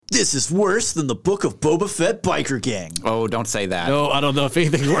This is worse than the Book of Boba Fett biker gang. Oh, don't say that. No, I don't know if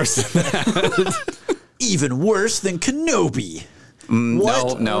anything's worse than that. Even worse than Kenobi.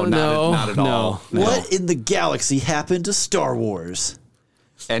 No, not at all. No. What in the galaxy happened to Star Wars?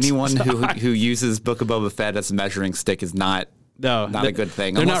 Anyone who uses Book of Boba Fett as a measuring stick is not a good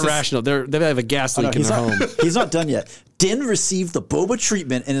thing. They're not rational. They have a gas leak in their home. He's not done yet. Din received the Boba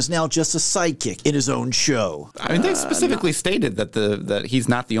treatment and is now just a sidekick in his own show. I mean, they specifically stated that he's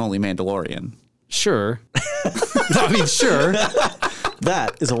not the only Mandalorian. Sure. I mean, sure.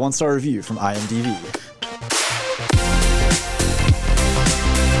 That is a 1-star review from IMDb.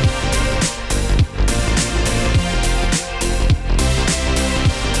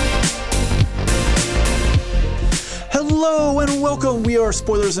 Hello and welcome. We are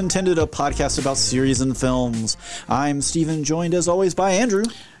Spoilers Intended, a podcast about series and films. I'm Steven, joined as always by Andrew.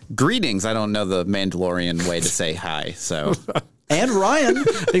 Greetings. I don't know the Mandalorian way to say hi, so... And Ryan. I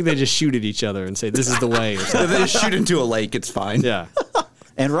think they just shoot at each other and say, this is the way. Or something. They just shoot into a lake. It's fine. Yeah.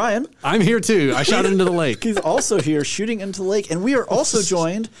 And Ryan. I'm here too. I shot into the lake. He's also here shooting into the lake. And we are also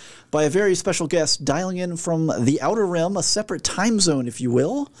joined by a very special guest dialing in from the Outer Rim, a separate time zone, if you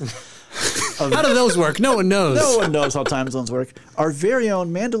will. How do those work? No one knows. No one knows how time zones work. Our very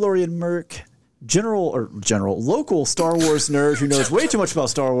own Mandalorian Merc, local Star Wars nerd who knows way too much about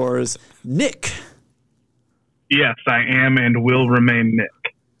Star Wars, Nick. Yes, I am and will remain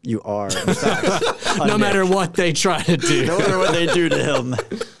Nick. You are, in fact. No matter what they try to do. No matter what they do to him.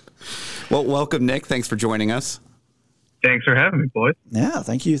 Well, welcome, Nick. Thanks for joining us. Thanks for having me, boys. Yeah,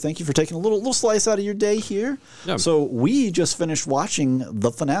 thank you. Thank you for taking a little slice out of your day here. Yeah. So we just finished watching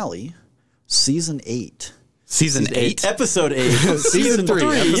the finale, Season 8. Season 8? Episode 8. Season 3.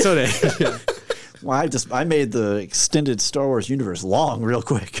 Episode 8. Yeah. Well, I made the extended Star Wars universe long real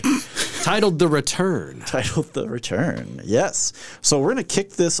quick. Titled The Return. Yes. So we're going to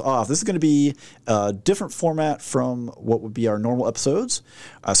kick this off. This is going to be a different format from what would be our normal episodes.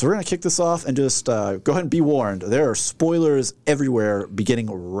 So we're going to kick this off and just go ahead and be warned. There are spoilers everywhere beginning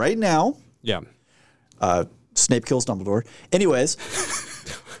right now. Yeah. Snape kills Dumbledore. Anyways.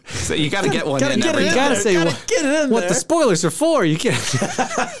 So you got to get one in. You got to say what the spoilers are for. You can't.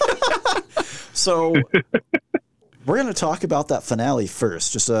 So we're going to talk about that finale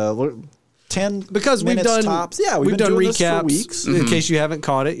first. Just 10 because minutes we've done tops. Yeah, we've done doing recaps this for weeks. In case you haven't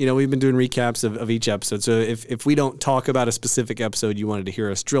caught it. You know, we've been doing recaps of each episode. So if we don't talk about a specific episode you wanted to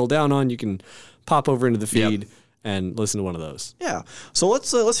hear us drill down on, you can pop over into the feed and listen to one of those. Yeah. So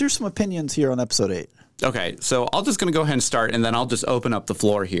let's hear some opinions here on episode 8. Okay, so I'm just going to go ahead and start, and then I'll just open up the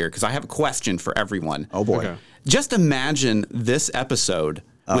floor here because I have a question for everyone. Oh, boy. Okay. Just imagine this episode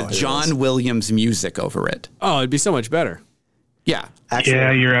with John Williams music over it. Oh, it'd be so much better. Yeah.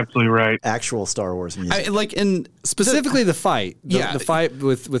 Yeah, you're absolutely right. Actual Star Wars music. Specifically the fight. Yeah. The fight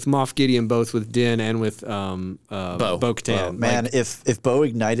with Moff Gideon, both with Din and with Bo-Katan. Man, if Bo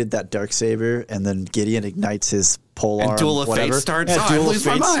ignited that Darksaber and then Gideon ignites his polearm, and Duel of Fate starts up. Duel of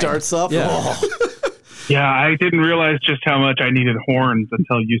Fate starts up. Yeah. Oh. Yeah, I didn't realize just how much I needed horns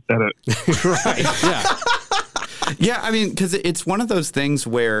until you said it. Right. Yeah. Yeah, I mean, because it's one of those things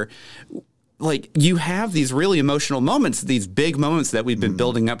where, like, you have these really emotional moments, these big moments that we've been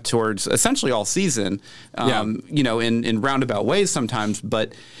building up towards essentially all season, you know, in roundabout ways sometimes,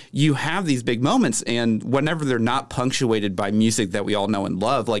 but you have these big moments, and whenever they're not punctuated by music that we all know and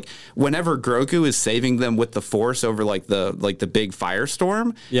love, like whenever Grogu is saving them with the Force over like the big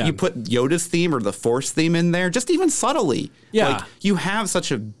firestorm, you put Yoda's theme or the Force theme in there, just even subtly. Yeah. Like, you have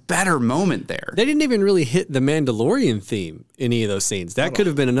such a better moment there. They didn't even really hit the Mandalorian theme in any of those scenes. That could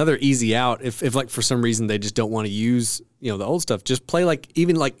have been another easy out if like for some reason they just don't want to use, you know, the old stuff. Just play like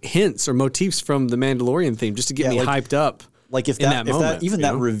even like hints or motifs from the Mandalorian theme just to get me hyped up. Like if that moment,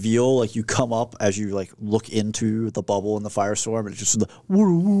 that reveal, like you come up as you like look into the bubble in the firestorm, and it's just the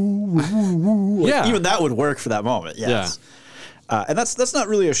woo woo woo woo. Like, even that would work for that moment. Yes. Yeah. And that's not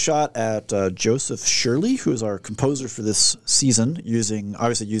really a shot at Joseph Shirley, who is our composer for this season, using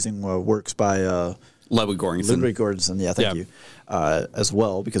works by Ludwig Göransson. Yeah, thank you. As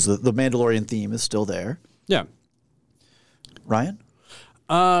well, because the Mandalorian theme is still there. Yeah. Ryan?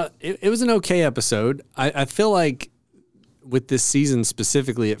 It was an okay episode. I feel like with this season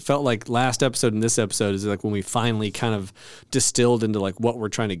specifically, it felt like last episode and this episode is like when we finally kind of distilled into like what we're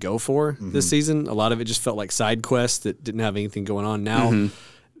trying to go for this season. A lot of it just felt like side quests that didn't have anything going on. Now,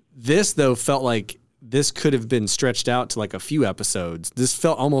 this though felt like this could have been stretched out to like a few episodes. This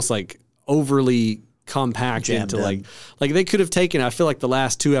felt almost like overly compact Jammed into in. like they could have taken, I feel like the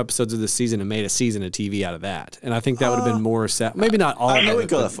last 2 episodes of the season and made a season of TV out of that. And I think that would have been more maybe not all I of wouldn't it,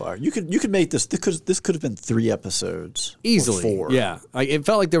 go but that far. You could make this could have been 3 episodes. easily. Or 4. Yeah. Like it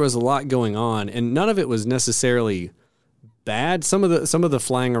felt like there was a lot going on and none of it was necessarily bad. Some of the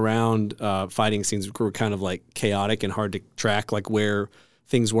flying around fighting scenes were kind of like chaotic and hard to track like where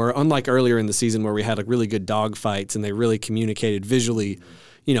things were. Unlike earlier in the season where we had like really good dog fights and they really communicated visually,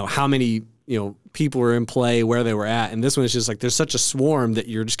 how many, people were in play, where they were at. And this one is just like there's such a swarm that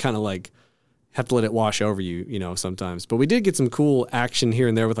you're just kind of like have to let it wash over you, sometimes. But we did get some cool action here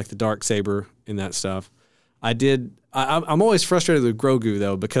and there with like the Darksaber and that stuff. I'm always frustrated with Grogu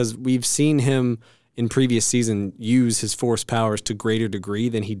though, because we've seen him in previous season use his Force powers to greater degree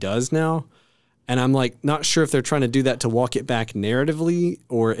than he does now. And I'm like, not sure if they're trying to do that to walk it back narratively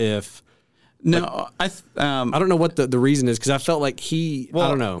or if. No, I don't know what the reason is because I felt like I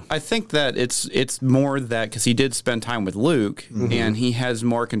don't know. I think that it's more that because he did spend time with Luke and he has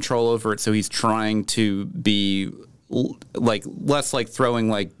more control over it, so he's trying to be like less like throwing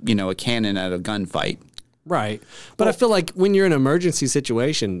like a cannon at a gunfight. Right, but I feel like when you're in an emergency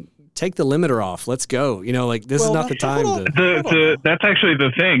situation, take the limiter off. Let's go. This is not the time to. That's actually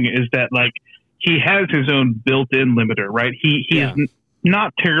the thing is that like he has his own built-in limiter, right? He's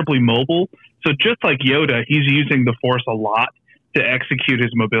not terribly mobile. So just like Yoda, he's using the Force a lot to execute his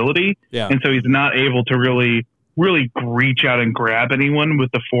mobility. Yeah. And so he's not able to really reach out and grab anyone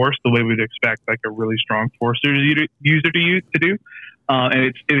with the Force the way we'd expect like a really strong Force user to do.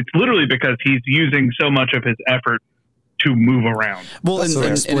 And it's literally because he's using so much of his effort to move around. Well, and I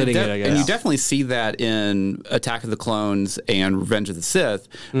guess. And you definitely see that in Attack of the Clones and Revenge of the Sith,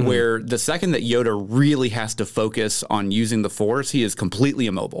 where the second that Yoda really has to focus on using the Force, he is completely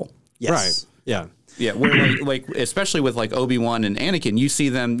immobile. Yes. Right. Yeah. Yeah, where like especially with like Obi-Wan and Anakin, you see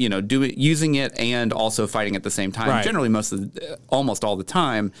them, using it and also fighting at the same time. Right. Generally, almost all the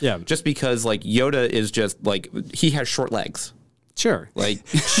time. Yeah. Just because like Yoda is just like he has short legs. Sure. Like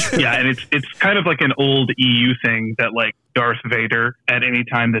yeah, and it's kind of like an old EU thing that like Darth Vader at any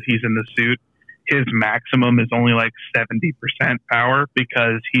time that he's in the suit, his maximum is only like 70% power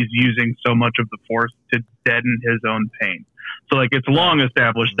because he's using so much of the Force to deaden his own pain. So like it's long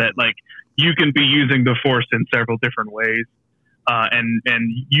established that like you can be using the Force in several different ways, and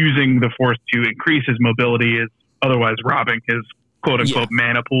using the Force to increase his mobility is otherwise robbing his quote unquote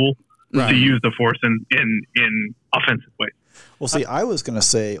mana pool to use the Force in offensive ways. Well, see, I was going to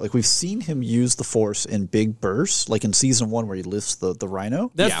say, like, we've seen him use the Force in big bursts, like in season 1 where he lifts the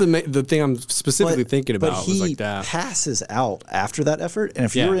rhino. That's the thing I'm specifically thinking about. But he was like that. passes out after that effort. And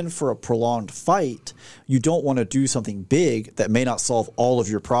if you're in for a prolonged fight, you don't want to do something big that may not solve all of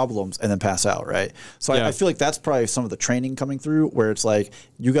your problems and then pass out, right? So I feel like that's probably some of the training coming through where it's like,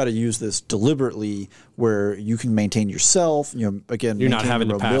 you got to use this deliberately where you can maintain yourself, again, you're not having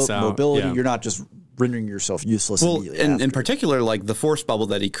to pass out. Mobility. Yeah. You're not just rendering yourself useless. Well, in particular, like the Force bubble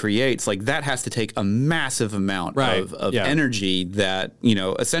that he creates, like that has to take a massive amount of energy that,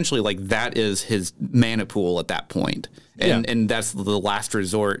 essentially like that is his mana pool at that point. And that's the last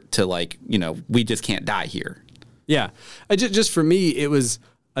resort to like, we just can't die here. Yeah. Just for me, it was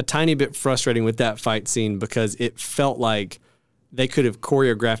a tiny bit frustrating with that fight scene because it felt like they could have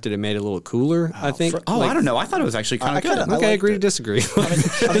choreographed it and made it a little cooler, I think. I don't know. I thought it was actually kind of good. Okay, I agree to disagree.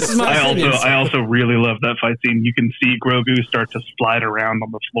 This is my opinion. I also really love that fight scene. You can see Grogu start to slide around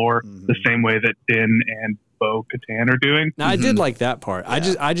on the floor the same way that Din and Bo-Katan are doing. Now, I did like that part.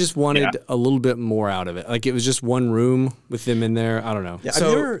 Yeah. I just wanted a little bit more out of it. Like it was just one room with them in there. I don't know. Yeah,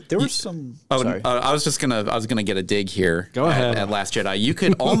 so there was some. Sorry. I was gonna get a dig here. Go ahead. At Last Jedi, you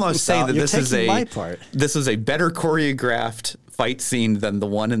could almost say that this is a better choreographed fight scene than the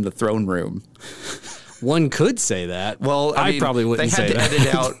one in the throne room. One could say that. Well, I mean, probably wouldn't say that. They had to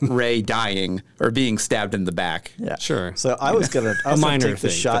edit out Rey dying or being stabbed in the back. Yeah, sure. So I was gonna take the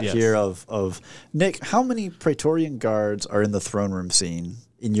shot here of Nick. How many Praetorian guards are in the throne room scene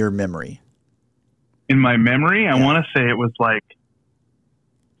in your memory? In my memory, I want to say it was like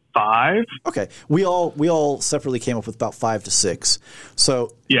 5. Okay, we all separately came up with about 5 to 6.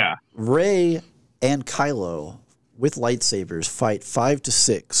 So Rey and Kylo with lightsabers fight 5 to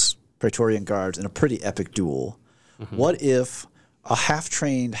 6 Praetorian guards in a pretty epic duel. Mm-hmm. What if a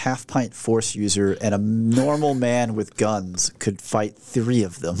half-trained, half-pint Force user and a normal man with guns could fight 3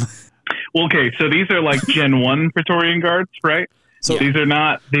 of them? Well, okay, so these are like Gen 1 Praetorian guards, right? So these are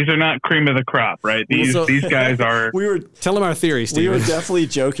not cream of the crop, right? These guys are. Tell them our theory, Steve. We were definitely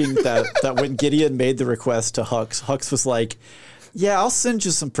joking that when Gideon made the request to Hux was like, "Yeah, I'll send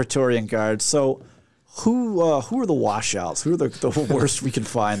you some Praetorian guards." So Who are the washouts? Who are the worst we can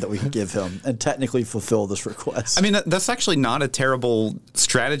find that we can give him and technically fulfill this request? I mean, that's actually not a terrible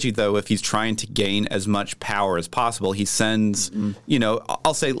strategy, though, if he's trying to gain as much power as possible. He sends,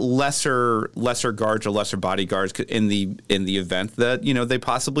 I'll say lesser guards or lesser bodyguards in the event that, they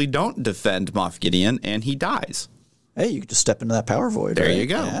possibly don't defend Moff Gideon and he dies. Hey, you can just step into that power void. There right? you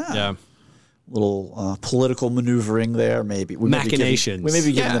go. Yeah. Little political maneuvering there, maybe. Machinations. We may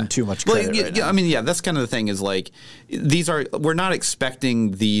be giving them too much credit right now. I mean, that's kind of the thing is like, we're not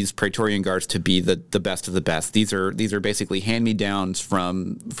expecting these Praetorian Guards to be the best of the best. These are basically hand-me-downs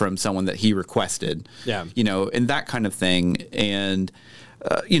from someone that he requested. Yeah. And that kind of thing. And,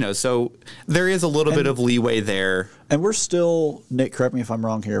 so there is a little bit of leeway there. And we're still, Nick, correct me if I'm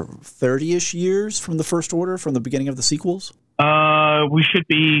wrong here, 30-ish years from the First Order, from the beginning of the sequels? We should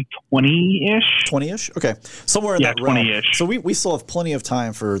be 20-ish. 20-ish? Okay. Somewhere in that realm. 20-ish. So we still have plenty of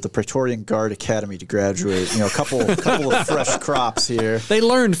time for the Praetorian Guard Academy to graduate. A couple of fresh crops here. They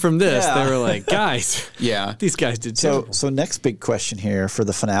learned from this. Yeah. They were like, guys, these guys did terrible. So next big question here for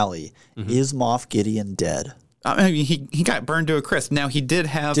the finale. Is Moff Gideon dead? I mean, he got burned to a crisp. Now, he did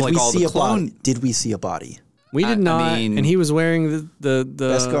have Did we see a body? We did not. And he was wearing the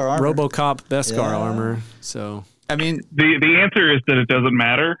Beskar armor. RoboCop Beskar armor. So... I mean, the answer is that it doesn't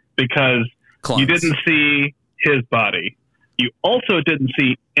matter because clones. You didn't see his body. You also didn't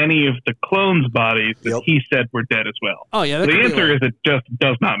see any of the clones' bodies that he said were dead as well. Oh, yeah. The answer is it just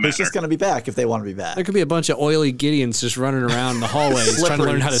does not matter. It's just going to be back if they want to be back. There could be a bunch of oily Gideons just running around the hallways trying to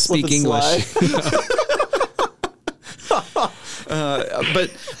learn how to speak English.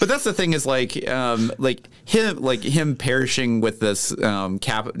 But that's the thing is like him perishing with this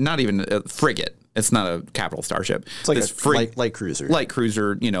not even a frigate. It's not a capital starship. It's like a light cruiser. Light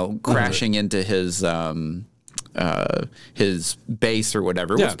cruiser, crashing into his base or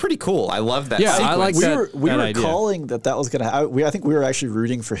whatever. It was pretty cool. I love that. Yeah, sequence. I like that. We were idea. calling that was going to. I think we were actually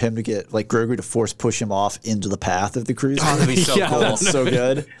rooting for him to get like Grogu to force push him off into the path of the cruiser. Oh, that'd be so cool. That's so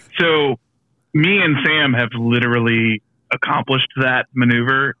good. So me and Sam have literally accomplished that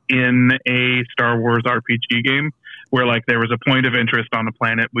maneuver in a Star Wars RPG game where like there was a point of interest on a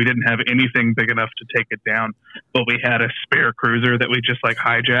planet. We didn't have anything big enough to take it down, but we had a spare cruiser that we just like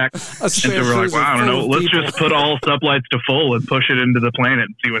hijacked. And so we're like, wow, I don't know, let's just put all sublights to full and push it into the planet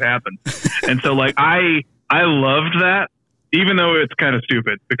and see what happens. And so like I loved that, even though it's kind of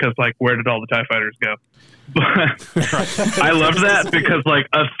stupid because like where did all the TIE fighters go? But I loved that because like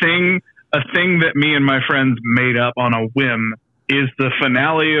a thing that me and my friends made up on a whim is the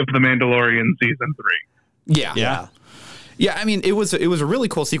finale of The Mandalorian season 3. Yeah. Yeah, I mean, it was a really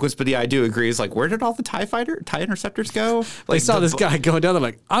cool sequence, but I do agree. It's like, where did all the TIE interceptors go? Like, they saw this guy going down. They're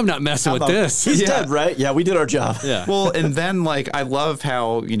like, I'm not messing with this. He's dead, right? Yeah, we did our job. Yeah. Well, and then like I love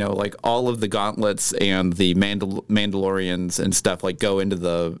how like all of the gauntlets and the Mandalorians and stuff like go into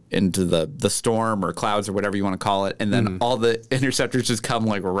the storm or clouds or whatever you want to call it, and then all the interceptors just come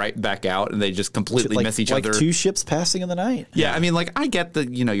like right back out, and they just completely miss each other. Like two ships passing in the night. Yeah, I mean, like I get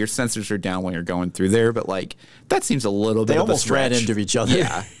that your sensors are down when you're going through there, but like that seems a little bit. They of almost a stretch. ran into each other.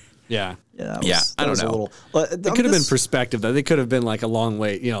 Yeah. Yeah. I don't know. It could have been perspective though. They could have been like a long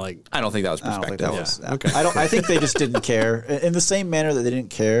way. Like I don't think that was perspective. Okay. I think they just didn't care in the same manner that they didn't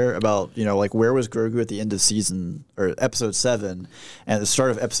care about like where was Grogu at the end of season or episode 7 and at the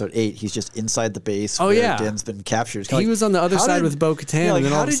start of episode 8. He's just inside the base. Where Din's been captured. He was on the other side with Bo-Katan, and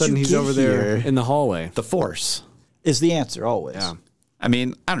then all of a sudden he's over there in the hallway. The Force is the answer always. Yeah. I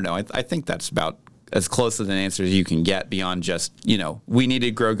mean, I don't know. I think that's about as close to an answer as you can get beyond just, we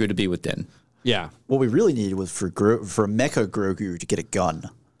needed Grogu to be with Din. Yeah. What we really needed was for Mecha Grogu to get a gun.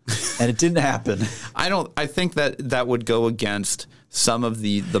 And it didn't happen. I think that would go against some of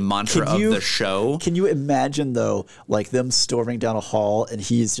the mantra of the show. Can you imagine though, like them storming down a hall and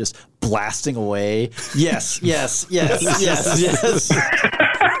he's just blasting away? Yes.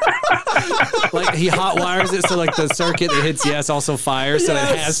 Like he hot wires it so like the circuit that hits yes also fires so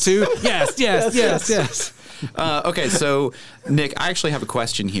it has to. Yes. Okay, so Nick, I actually have a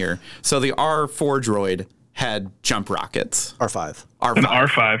question here. So the R4 droid had jump rockets. R5. An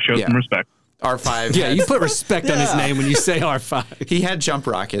R5 shows some respect. R5. Yeah, you put respect on his name when you say R5. He had jump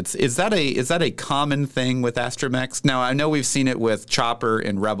rockets. Is that a common thing with astromechs? Now, I know we've seen it with Chopper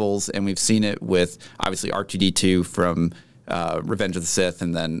and Rebels, and we've seen it with obviously R2-D2 from Revenge of the Sith,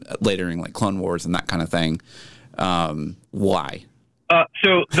 and then later in like Clone Wars and that kind of thing. Why?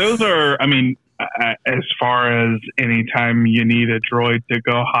 So those are, I mean, as far as any time you need a droid to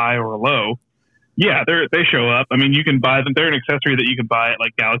go high or low, yeah, they show up. I mean, you can buy them. They're an accessory that you can buy at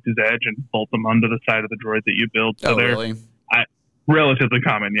like Galaxy's Edge and bolt them onto the side of the droid that you build. So really? relatively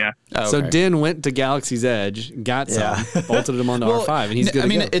common, yeah. Oh, So okay. Din went to Galaxy's Edge, got some, bolted them onto R5, and he's good. I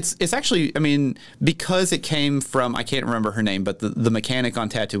mean, to go. it's actually, I mean, because it came from, I can't remember her name, but the mechanic on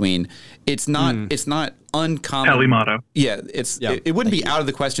Tatooine, it's not uncommon. Pelimato. Yeah, it wouldn't be out of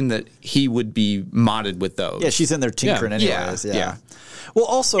the question that he would be modded with those. Yeah, she's in there tinkering anyways. Yeah. Well,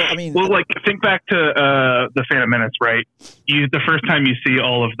 also, I mean, like think back to the Phantom Menace, right? The first time you see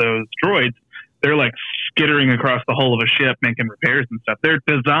all of those droids, they're like skittering across the hull of a ship, making repairs and stuff. They're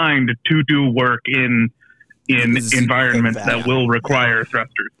designed to do work in environments that will require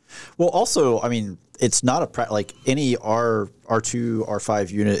thrusters. Well, also, I mean, it's not like any R2,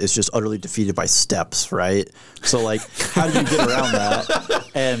 R5 unit is just utterly defeated by steps, right? So, like, how do you get around that?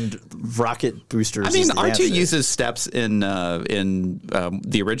 And rocket boosters. I mean, is the R2 answer. uses steps in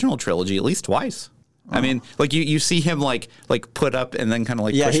the original trilogy at least twice. I mean, like you see him like put up and then kind of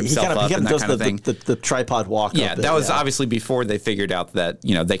like push himself up and that kind of thing. The tripod walk. Yeah, up that was obviously before they figured out that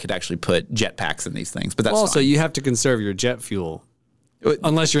they could actually put jetpacks in these things. But that's also, fine. you have to conserve your jet fuel.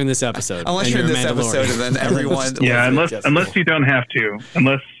 Unless you're in this episode. Unless you're in this episode, and then everyone. Yeah, unless you don't have to.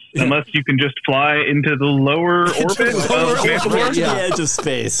 Unless you can just fly into the lower orbit of Mandalore. The edge of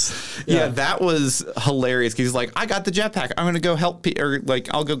space. Yeah, that was hilarious because he's like, I got the jetpack. I'm going to go help, or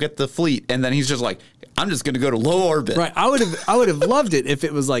like, I'll go get the fleet. And then he's just like, I'm just going to go to low orbit. Right. I would have loved it if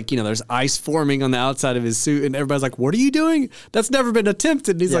it was like, there's ice forming on the outside of his suit and everybody's like, what are you doing? That's never been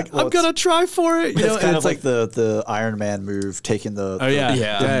attempted. And he's like, I'm going to try for it. It's kind of like the Iron Man move, taking the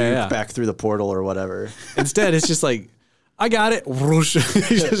nuke back through the portal or whatever. Instead, it's just like, I got it. Whoosh.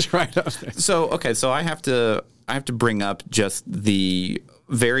 He's just right up there. So I have to bring up just the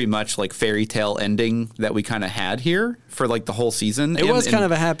very much like fairy tale ending that we kind of had here for like the whole season. It was kind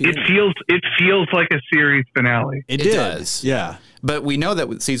of a happy. It feels like a series finale. It does. Yeah. But we know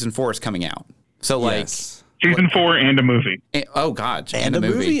that season 4 is coming out. So like Season 4 and a movie. Oh God! And a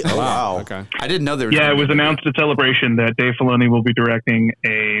movie? Oh wow! Okay. I didn't know there was. Yeah, it was announced at Celebration that Dave Filoni will be directing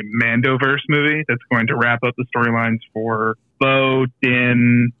a Mandoverse movie that's going to wrap up the storylines for Bo,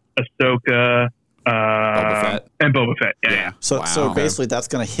 Din, Ahsoka, Boba Fett. and Boba Fett. Yeah. So basically, that's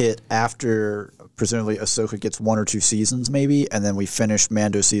going to hit after presumably Ahsoka gets 1 or 2 seasons, maybe, and then we finish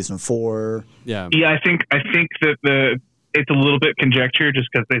Mando season 4. Yeah. Yeah, I think that it's a little bit conjecture just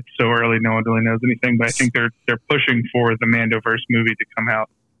because it's so early, no one really knows anything. But I think they're pushing for the Mandoverse movie to come out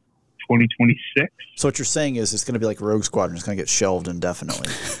 2026. So what you're saying is it's going to be like Rogue Squadron. It's going to get shelved indefinitely.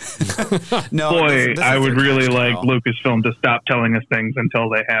 No, boy, I would really like Lucasfilm to stop telling us things until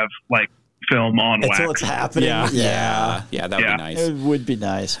they have like film on wax. Until it's happening. Yeah, that would be nice. It would be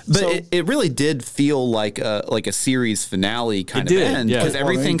nice. But it really did feel like a series finale kind of end because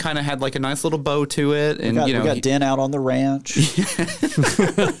everything kind of had like a nice little bow to it. And we got Din out on the ranch.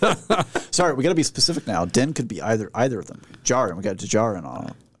 Sorry, we got to be specific now. Din could be either of them. Djarin, we got Djarin on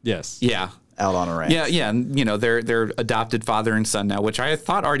it. Yes. Yeah. Out on a ranch. Yeah, and they're adopted father and son now, which I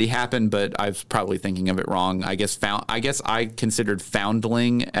thought already happened, but I was probably thinking of it wrong. I guess I considered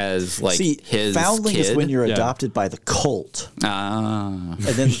foundling as like his foundling kid. is when you're adopted by the cult, and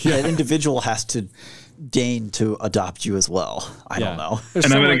then an individual has to deign to adopt you as well. I don't know.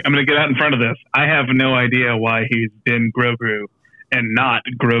 And I'm gonna get out in front of this. I have no idea why he's been Grogu and not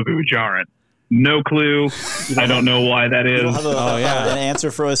Grogu Djarin. No clue. I don't know why that is. You don't have an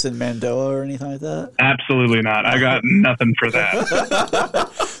answer for us in Mandoa or anything like that? Absolutely not. I got nothing for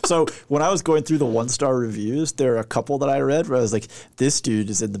that. So when I was going through the 1-star reviews, there are a couple that I read where I was like, this dude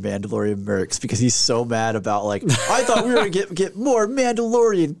is in the Mandalorian mercs because he's so mad about like, I thought we were going to get more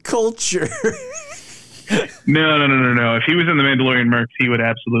Mandalorian culture. No. If he was in the Mandalorian mercs, he would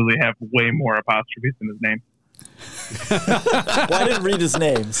absolutely have way more apostrophes in his name. Well, I didn't read his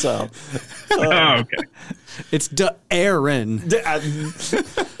name, so. Okay. It's Aaron.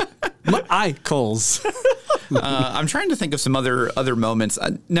 Michaels. I'm trying to think of some other moments.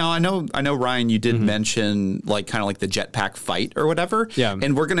 Now I know Ryan, you did mention like kind of like the jetpack fight or whatever. Yeah.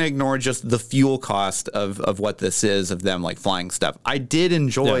 And we're gonna ignore just the fuel cost of what this is of them like flying stuff. I did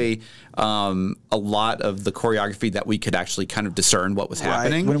enjoy a lot of the choreography that we could actually kind of discern what was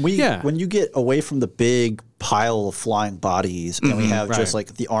happening. When you get away from the big pile of flying bodies and we have just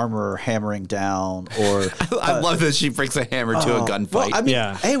like the armor hammering down or I love that she brings a hammer to a gunfight. Well, I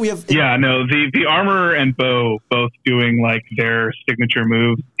mean, hey, we have the armor and bow both doing like their signature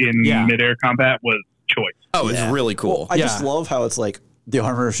moves in midair combat was choice. Oh, it's really cool. Well, I just love how it's like the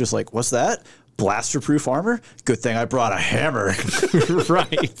armor is just like, what's that? Blaster-proof armor? Good thing I brought a hammer.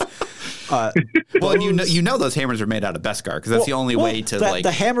 Right. Well, you know those hammers are made out of Beskar because that's the only way to like.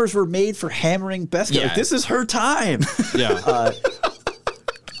 The hammers were made for hammering Beskar. Yeah. Like, this is her time. Yeah.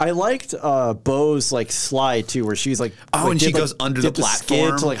 I liked Bo's like slide too, where she's like, and she goes under the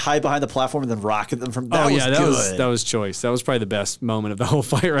platform to like hide behind the platform and then rocket them from. That was choice. That was probably the best moment of the whole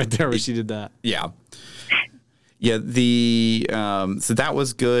fight right there, where she did that. Yeah. Yeah, so that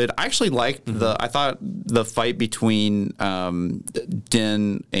was good. I actually liked I thought the fight between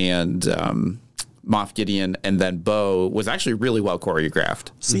Din and Moff Gideon and then Bo was actually really well choreographed.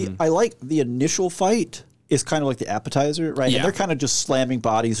 See, I like the initial fight is kind of like the appetizer, right? Yeah. And they're kind of just slamming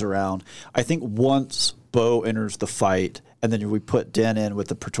bodies around. I think once Bo enters the fight and then we put Din in with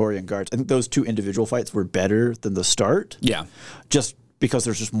the Praetorian Guards, I think those two individual fights were better than the start. Yeah. Just because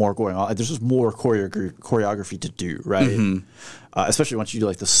there's just more going on. There's just more choreography to do, right? Especially once you do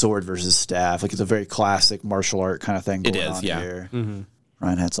like the sword versus staff. Like it's a very classic martial art kind of thing going on here.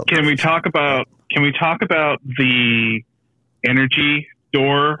 Ryan had something. Can we talk about the energy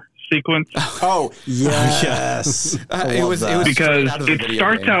door sequence? Oh, yes. It was because it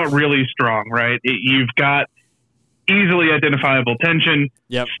starts out really strong, right? You've got easily identifiable tension,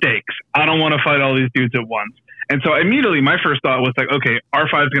 stakes. I don't want to fight all these dudes at once. And so immediately my first thought was like, okay,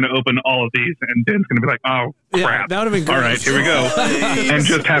 R5 is going to open all of these and Din's going to be like, oh, crap. That would have been great. All right, here we go. And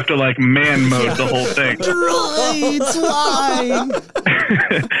just have to like man mode the whole thing.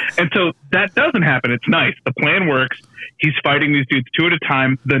 And so that doesn't happen. It's nice. The plan works. He's fighting these dudes two at a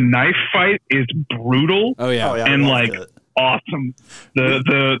time. The knife fight is brutal. Oh, yeah. And like awesome.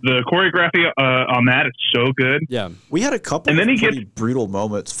 The choreography on that is so good. Yeah. We had a couple of pretty brutal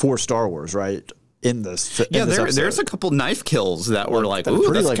moments for Star Wars, right? In this, there's a couple knife kills that were like,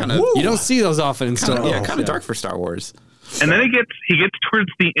 ooh, that's kind of you don't see those often in Star Wars. Yeah, kind of dark for Star Wars. And then he gets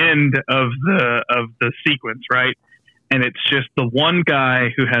towards the end of the sequence, right? And it's just the one guy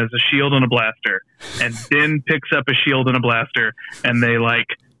who has a shield and a blaster, and Din picks up a shield and a blaster, and they like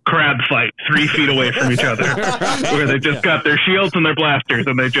crab fight 3 feet away from each other, where they just got their shields and their blasters,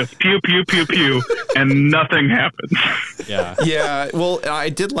 and they just pew pew pew pew, and nothing happens. Yeah. Well, I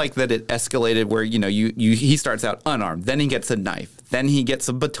did like that it escalated where he starts out unarmed, then he gets a knife, then he gets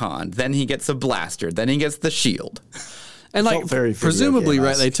a baton, then he gets a blaster, then he gets the shield. And like presumably,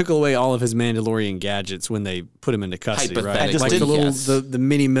 right? They took away all of his Mandalorian gadgets when they put him into custody, right? Like the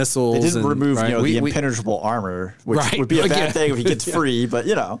mini missiles. They didn't remove the impenetrable armor, which would be a bad thing if he gets free. But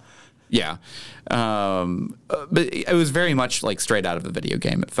yeah. But it was very much like straight out of a video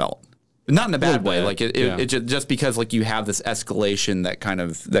game. It felt. Not in a bad way, like it just because like you have this escalation that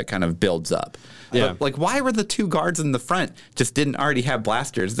kind of builds up. Yeah, but, like why were the two guards in the front just didn't already have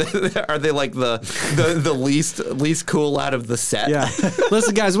blasters? Are they like the least cool out of the set? Yeah.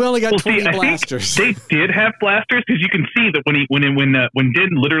 Listen, guys, we only got 20 blasters. They did have blasters because you can see that when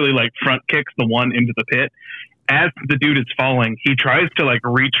Din literally like front kicks the one into the pit. As the dude is falling, he tries to like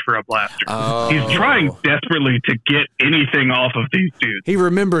reach for a blaster. He's trying desperately to get anything off of these dudes. He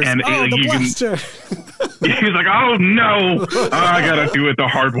remembers, the blaster. He's like, oh no, I gotta do it the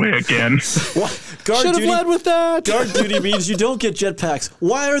hard way again. Should have led with that. Guard duty means you don't get jetpacks.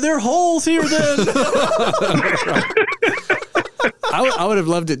 Why are there holes here then? I would have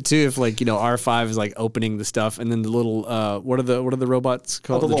loved it too if R5 is like opening the stuff and then the little what are the robots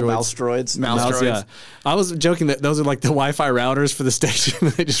called? The little mouse droids. Yeah. I was joking that those are like the Wi-Fi routers for the station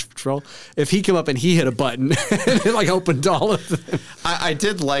they just control. If he come up and he hit a button and it like opened all of them. I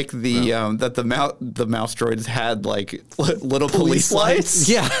did like that the mouse droids had like little police lights.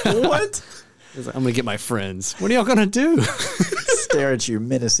 Yeah. What? Like, I'm gonna get my friends. What are y'all gonna do? Stare at you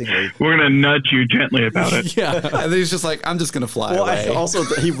menacingly. We're gonna nudge you gently about it. Yeah. And then he's just like, I'm just gonna fly away. Also,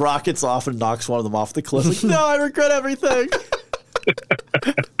 he rockets off and knocks one of them off the cliff. Like, no, I regret everything.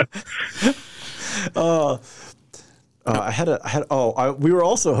 We were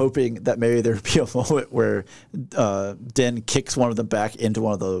also hoping that maybe there'd be a moment where Den kicks one of them back into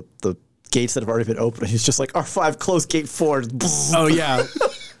one of the gates that have already been opened. He's just like, R5, close gate 4. Oh yeah.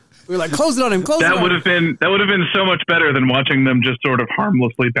 We were like, close it on him. That would have been so much better than watching them just sort of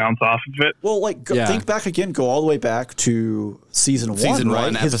harmlessly bounce off of it. Well, think back again. Go all the way back to season 1,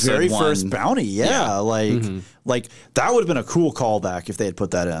 right? His very first bounty. Yeah. Like that would have been a cool callback if they had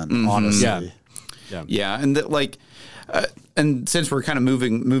put that in. Honestly. Yeah. And and since we're kind of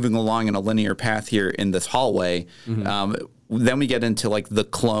moving along in a linear path here in this hallway, then we get into like the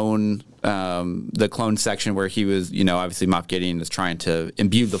clone the clone section where he was, obviously Moff Gideon is trying to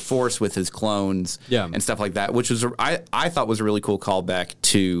imbue the Force with his clones and stuff like that, which was I thought was a really cool callback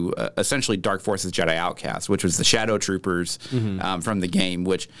to essentially Dark Forces Jedi Outcast, which was the Shadow Troopers from the game,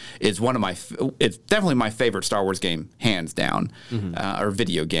 which is it's definitely my favorite Star Wars game, hands down, or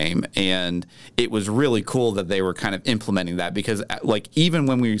video game. And it was really cool that they were kind of implementing that, because like even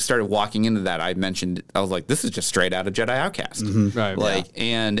when we started walking into that, I was like, this is just straight out of Jedi Outcast. Right.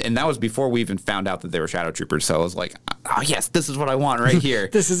 And that was before we even found out that they were Shadow Troopers. So I was like, oh yes, this is what I want right here.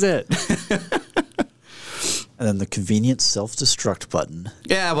 This is it. And then the convenient self-destruct button.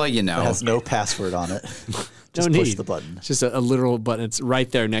 Yeah, well, It has no password on it. Just push the button. It's just a literal button. It's right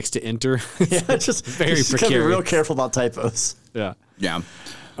there next to enter. Just very just precarious. gotta be real careful about typos. Yeah. Yeah.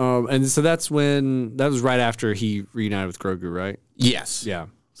 And so that was right after he reunited with Grogu, right? Yes. Yeah.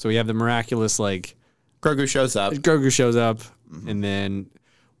 So we have the miraculous, like, Grogu shows up. And then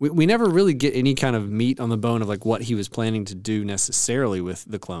we never really get any kind of meat on the bone of like what he was planning to do necessarily with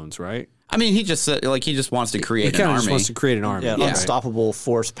the clones, right? I mean, he just wants to create an army. He just wants to create an army. Yeah, unstoppable,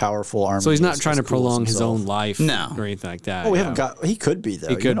 force, powerful army. So he's not trying to prolong his own life or anything like that. Oh, we haven't got. He could be though.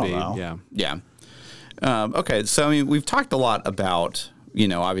 He could be. Know. Yeah. Okay, so I mean, we've talked a lot about,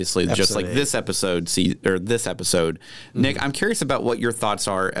 obviously just like this episode. Nick, I'm curious about what your thoughts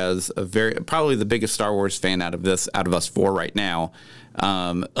are as probably the biggest Star Wars fan out of us four right now,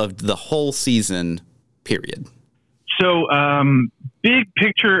 of the whole season period. So, big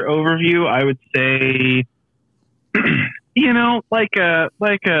picture overview, I would say, like a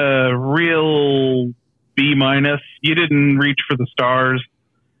real B-. You didn't reach for the stars.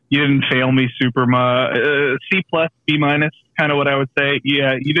 You didn't fail me, Superma. C+, B-, kind of what I would say.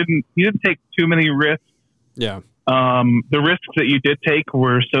 Yeah, you didn't take too many risks. Yeah. The risks that you did take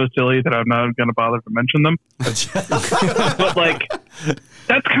were so silly that I'm not going to bother to mention them. But like,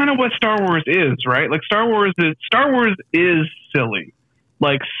 that's kind of what Star Wars is, right? Like Star Wars is silly.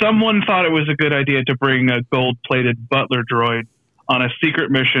 Like someone thought it was a good idea to bring a gold-plated butler droid on a secret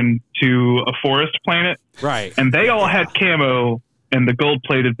mission to a forest planet. Right. And they all had camo and the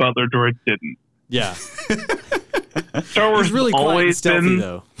gold-plated butler droid didn't. Yeah. Star Wars really has always stealthy, been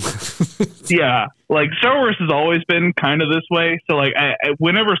though. Yeah, like Star Wars has always been kind of this way. So like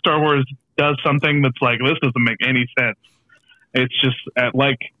whenever Star Wars does something that's like, this doesn't make any sense, it's just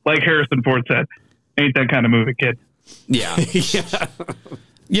like Harrison Ford said, ain't that kind of movie, kid. Yeah.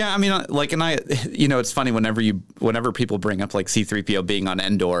 Yeah, I mean, like, and it's funny whenever people bring up like C-3PO being on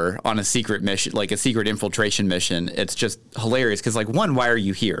Endor on a secret mission, like a secret infiltration mission, it's just hilarious because, like, one, why are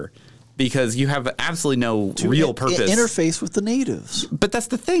you here? Because you have absolutely no real purpose. Interface with the natives. But that's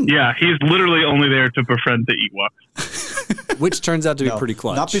the thing. Yeah, he's literally only there to befriend the Ewoks. Which turns out to be pretty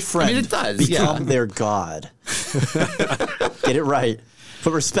clutch. Not befriend. I mean, it does. Become their god. Get it right.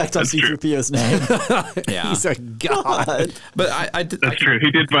 Put respect on C-3PO's name. Yeah. He's a god. But That's true.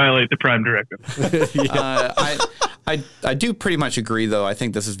 He did violate the Prime Directive. I do pretty much agree, though. I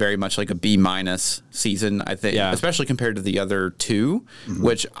think this is very much like a B- season. I think, especially compared to the other two,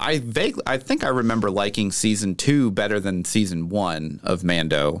 which I think I remember liking season 2 better than season 1 of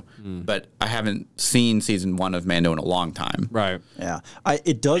Mando, but I haven't seen season 1 of Mando in a long time. Right. Yeah.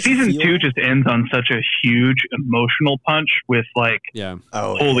 It does. Season 2 just ends on such a huge emotional punch with like,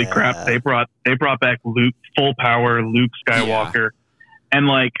 holy crap! They brought back Luke, full power Luke Skywalker, and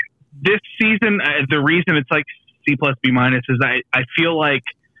like this season, the reason it's like C+, B- is I feel like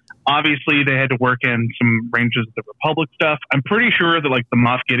obviously they had to work in some Rangers of the Republic stuff. I'm pretty sure that like the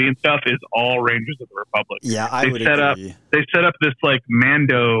Moff Gideon stuff is all Rangers of the Republic. Yeah, I would agree. They set up this like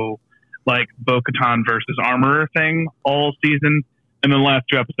Mando, like Bo-Katan versus Armorer thing all season, and then the last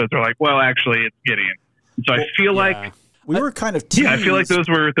 2 episodes are like, well, actually, it's Gideon. So I feel like we were kind of teased. I feel like those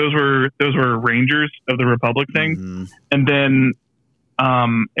were Rangers of the Republic thing, and then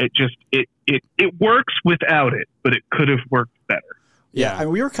it works without it, but it could have worked better. Yeah, I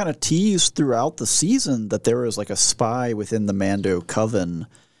mean, we were kind of teased throughout the season that there was like a spy within the Mando coven,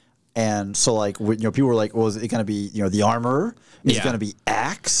 and so like people were like, well, is it going to be the Armorer? Is it going to be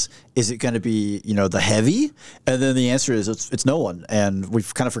Axe? Is it going to be the Heavy? And then the answer is it's no one, and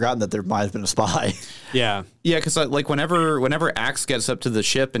we've kind of forgotten that there might have been a spy. Yeah, because like whenever Axe gets up to the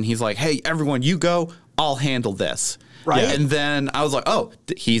ship and he's like, hey, everyone, you go, I'll handle this. Right. Yeah. And then I was like, oh,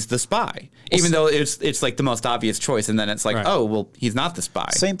 he's the spy. Even though it's like the most obvious choice. And then it's like, oh, well, he's not the spy.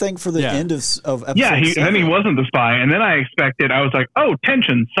 Same thing for the end of episode 7. He wasn't the spy. And then I was like, oh,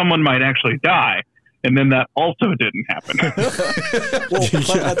 tension, someone might actually die. And then that also didn't happen. Well,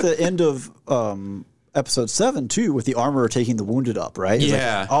 but at the end of episode 7 too, with the armorer taking the wounded up, right? It's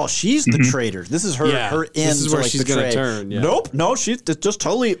Yeah. like, oh, she's the traitor. This is her her end. This is where to, like, she's going to turn. Yeah. Nope, no, she's just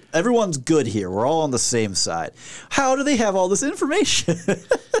totally. Everyone's good here. We're all on the same side. How do they have all this information?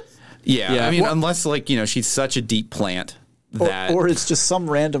 Yeah, I mean, unless like she's such a deep plant that, or it's just some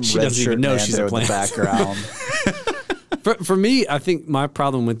random She red doesn't shirt even know man she's there a in the plant. background. For me, I think my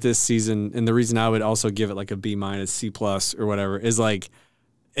problem with this season, and the reason I would also give it like a B-, C+ or whatever, is like,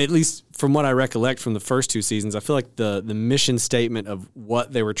 at least from what I recollect from the first 2 seasons, I feel like the mission statement of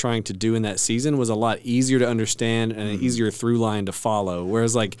what they were trying to do in that season was a lot easier to understand and an easier through line to follow.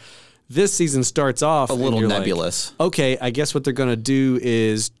 Whereas like this season starts off a little and you're nebulous. Like, okay, I guess what they're going to do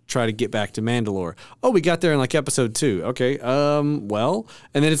is try to get back to Mandalore. Oh, we got there in like episode 2. Okay, well,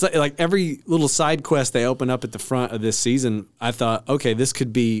 and then it's like every little side quest they open up at the front of this season, I thought, okay, this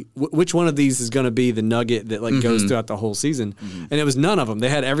could be, which one of these is going to be the nugget that like goes throughout the whole season? And it was none of them. They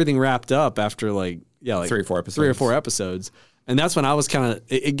had everything wrapped up after like 3 or 4 episodes. 3 or 4 episodes. And that's when I was kind of,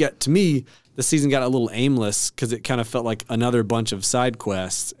 it got, to me, the season got a little aimless because it kind of felt like another bunch of side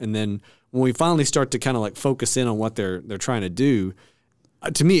quests. And then when we finally start to kind of like focus in on what they're trying to do,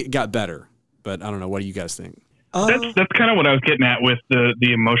 to me, it got better. But I don't know. What do you guys think? That's kind of what I was getting at with the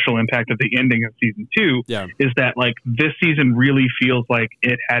emotional impact of the ending of season 2. Yeah. Is that like this season really feels like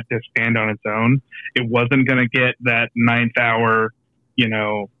it had to stand on its own. It wasn't going to get that 9th hour,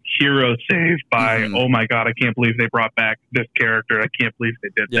 hero save by, oh my God, I can't believe they brought back this character. I can't believe they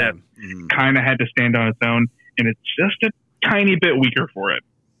did that. Kind of had to stand on its own. And it's just a tiny bit weaker for it.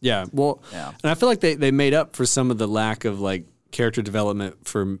 Yeah. Well, and I feel like they made up for some of the lack of like character development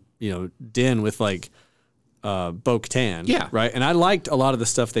for, Din with like Bo-Katan. Yeah. Right. And I liked a lot of the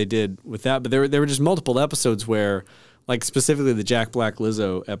stuff they did with that, but there were just multiple episodes where, like specifically the Jack Black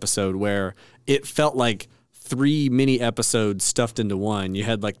Lizzo episode, where it felt like 3 mini episodes stuffed into one. You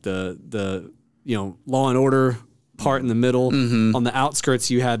had like the Law and Order part in the middle. On the outskirts,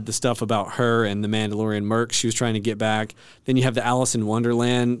 you had the stuff about her and the Mandalorian merc she was trying to get back. Then you have the Alice in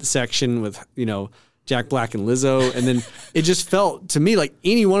Wonderland section with, Jack Black and Lizzo. And then it just felt to me like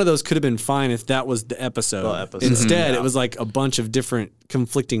any one of those could have been fine if that was the episode. Instead, it was like a bunch of different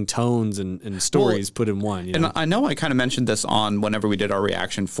conflicting tones and stories put in one. And I know I kind of mentioned this on whenever we did our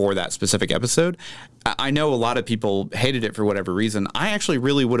reaction for that specific episode. I know a lot of people hated it for whatever reason. I actually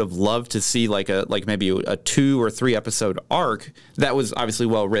really would have loved to see like maybe a 2 or 3 episode arc that was obviously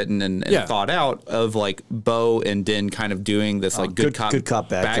well written and thought out of like Bo and Din kind of doing this like good cop,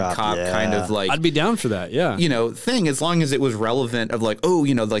 bad cop kind of like. I'd be down for that. Yeah. Thing as long as it was relevant of like,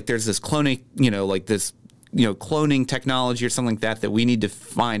 like there's this cloning, like this, cloning technology or something like that we need to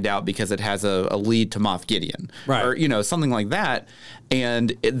find out because it has a lead to Moff Gideon. Right. Or, something like that. And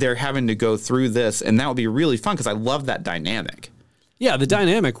they're having to go through this. And that would be really fun because I love that dynamic. Yeah, the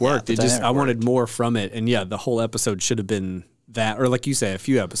dynamic worked. I wanted more from it. And the whole episode should have been that, or like you say, a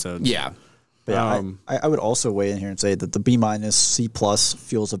few episodes. Yeah. But I would also weigh in here and say that the B-, C+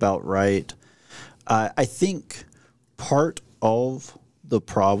 feels about right. I think part of the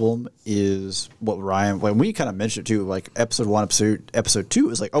problem is what Ryan, when we kind of mentioned it too, like episode 1, episode 2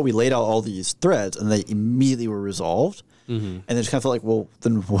 is like, we laid out all these threads and they immediately were resolved. And they just kind of felt like, well,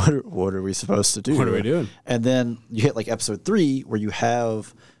 then what are we supposed to do? What are we doing? And then you hit like episode 3 where you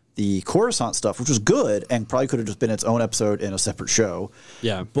have the Coruscant stuff, which was good and probably could have just been its own episode in a separate show.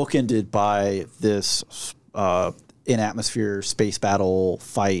 Yeah. Bookended by this in-atmosphere space battle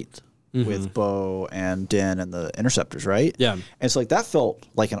fight with Bo and Din and the Interceptors, right? Yeah. And it's like that felt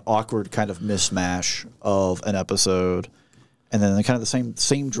like an awkward kind of mismatch of an episode. And then kind of the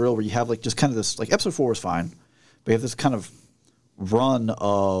same drill where you have like just kind of this, like episode 4 was fine, but you have this kind of run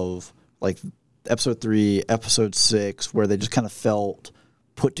of like episode 3, episode 6, where they just kind of felt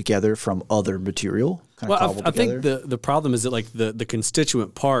put together from other material. I think the problem is that like the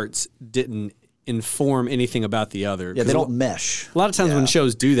constituent parts didn't inform anything about the other. Yeah, they don't mesh. A lot of times when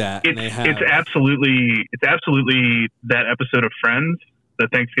shows do that, it's absolutely that episode of Friends, the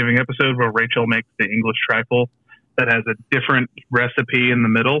Thanksgiving episode where Rachel makes the English trifle that has a different recipe in the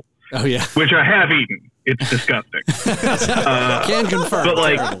middle. Oh yeah, which I have eaten. It's disgusting. Can confirm. But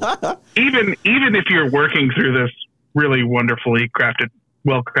like, even if you're working through this really wonderfully crafted,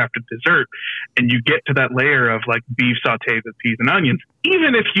 well-crafted dessert, and you get to that layer of like beef sautéed with peas and onions,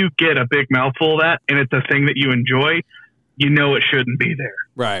 even if you get a big mouthful of that and it's a thing that you enjoy, it shouldn't be there.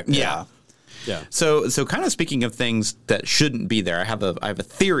 Right. Yeah. Yeah. So kind of speaking of things that shouldn't be there, I have a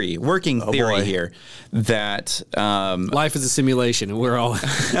theory, working theory here, that life is a simulation, and we're all.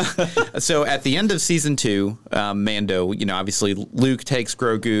 So at the end of season 2, Mando, obviously Luke takes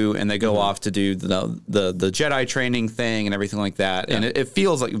Grogu and they go off to do the Jedi training thing and everything like that, and it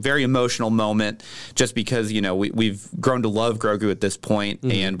feels like a very emotional moment, just because we've grown to love Grogu at this point,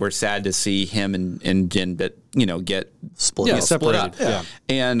 and we're sad to see him and Din get split up. Yeah.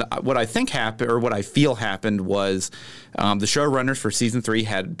 And what I think happened, or what I feel happened, was the showrunners for season 3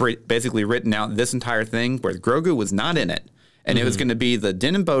 had basically written out this entire thing where Grogu was not in it. And it was going to be the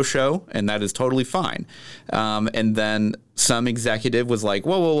Din and Bo show, and that is totally fine. And then some executive was like,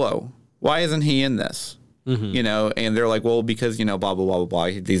 whoa, why isn't he in this? And they're like, well, because, blah, blah, blah, blah, blah.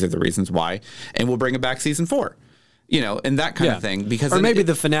 These are the reasons why. And we'll bring it back season 4. And that kind of thing. Because or maybe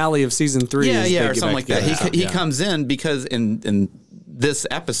the finale of season 3. Or something like that. He comes in because in this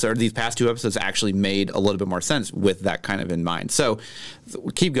episode, these past 2 episodes actually made a little bit more sense with that kind of in mind. So we'll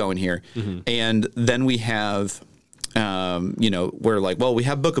keep going here. And then we have... we're like, well, we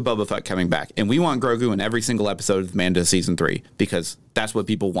have Book of Boba Fett coming back, and we want Grogu in every single episode of Mando season 3 because that's what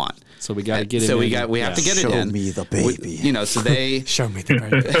people want. So we got to get it. So we have to get it in. Show me the baby. So they show me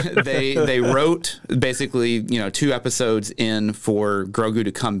the baby. they wrote basically 2 episodes in for Grogu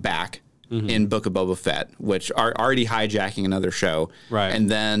to come back in Book of Boba Fett, which are already hijacking another show. Right. And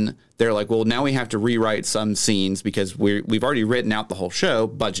then they're like, well, now we have to rewrite some scenes because we've already written out the whole show,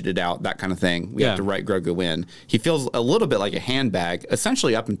 budgeted out, that kind of thing. We have to write Grogu in. He feels a little bit like a handbag,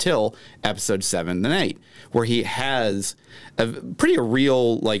 essentially up until episode 7 and 8, where he has a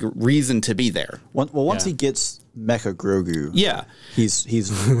real reason to be there. Once he gets Mecha Grogu,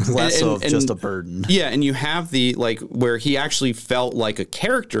 he's less of just a burden. Yeah, and you have the where he actually felt like a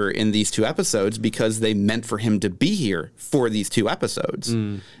character in these 2 episodes because they meant for him to be here for these 2 episodes.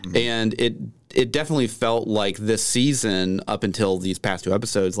 And it definitely felt like this season, up until these past 2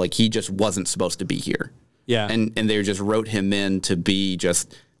 episodes, like he just wasn't supposed to be here. Yeah. And they just wrote him in to be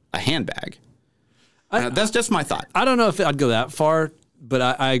just a handbag. That's just my thought. I don't know if I'd go that far, but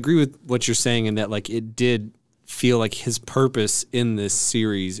I agree with what you're saying in that it did feel like his purpose in this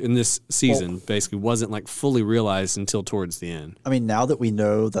series, in this season, basically wasn't fully realized until towards the end. I mean, now that we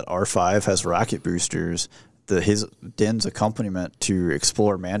know that R5 has rocket boosters, his Din's accompaniment to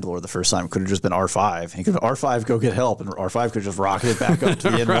explore Mandalore the first time could have just been R5. He could have R5 go get help, and R5 could have just rocketed back up to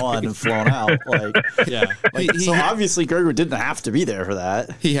the N1 and flown out. So obviously Grogu didn't have to be there for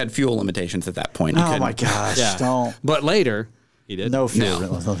that. He had fuel limitations at that point. Oh my gosh! Don't. But later. He did. No fuel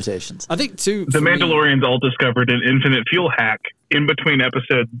limitations. I think too. The Mandalorians all discovered an infinite fuel hack in between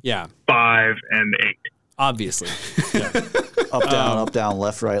episodes 5 and 8. Obviously. Up, down,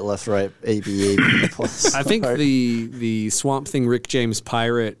 left, right, A, B, plus. I think the Swamp Thing Rick James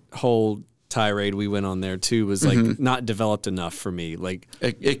pirate whole tirade we went on there too was not developed enough for me.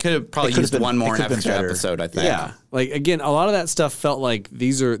 It could have probably used one more extra episode, I think. Yeah. Again, a lot of that stuff felt like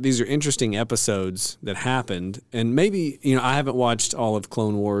these are interesting episodes that happened, and maybe I haven't watched all of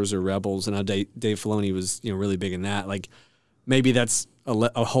Clone Wars or Rebels, and Dave Filoni was really big in that. Maybe that's a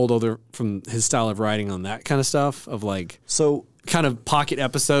holdover from his style of writing on that kind of stuff of kind of pocket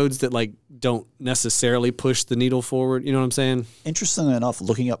episodes that don't necessarily push the needle forward. You know what I'm saying? Interestingly enough,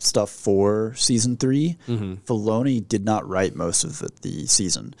 looking up stuff for season 3, Filoni did not write most of the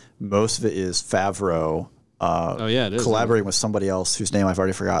season. Most of it is Favreau collaborating with somebody else whose name I've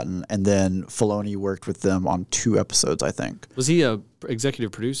already forgotten, and then Filoni worked with them on 2 episodes, I think. Was he a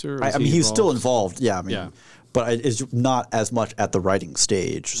executive producer? I mean, he's still involved. Yeah, I mean, but it's not as much at the writing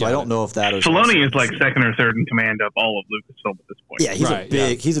stage. So I don't know if that is. Filoni is second or third in command of all of Lucasfilm at this point.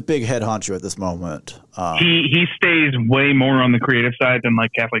 Yeah, he's a big head honcho at this moment. He stays way more on the creative side than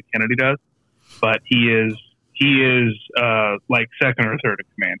Kathleen Kennedy does, but he is second or third in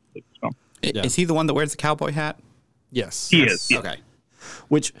command of Lucasfilm. Is he the one that wears the cowboy hat? Yes, he is. Yeah. Okay,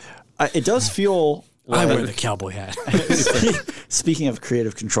 which it does feel. I wear the cowboy hat. Speaking of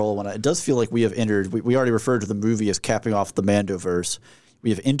creative control, it does feel like we have entered. We already referred to the movie as capping off the Mandoverse. We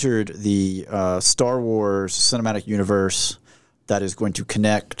have entered the Star Wars cinematic universe that is going to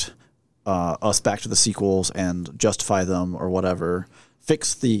connect us back to the sequels and justify them or whatever.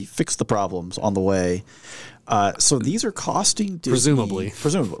 Fix the problems on the way. So these are costing Disney. Presumably.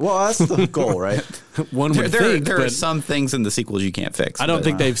 Well, that's the goal, right? One would think. There are some things in the sequels you can't fix. I don't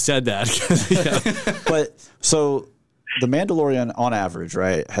think they've said that. But so the Mandalorian, on average,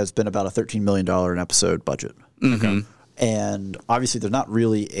 right, has been about a $13 million an episode budget. Okay. And obviously, there's not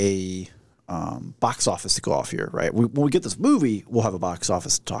really a box office to go off here, right? When we get this movie, we'll have a box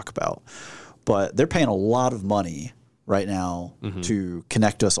office to talk about. But they're paying a lot of money right now to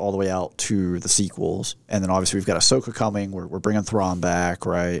connect us all the way out to the sequels. And then obviously we've got Ahsoka coming. We're bringing Thrawn back,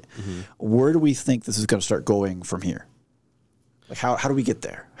 right? Where do we think this is going to start going from here? Like how do we get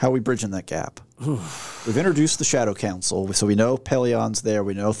there? How are we bridging that gap? We've introduced the Shadow Council, so we know Peleon's there.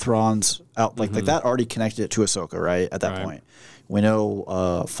 We know Thrawn's out. Like that already connected it to Ahsoka, right? At that point, we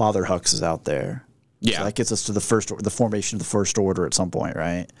know Father Hux is out there. Yeah, so that gets us to the formation of the First Order at some point,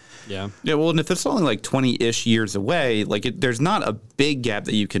 right? Yeah. Well, and if it's only like 20-ish years away, like there's not a big gap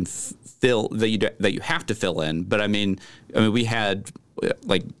that you can fill that you have to fill in. But I mean, we had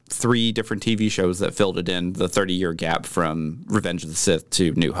like 3 different TV shows that filled it in the 30-year gap from Revenge of the Sith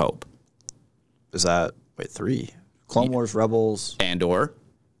to New Hope. Is that 3? Clone Wars, Rebels, Andor.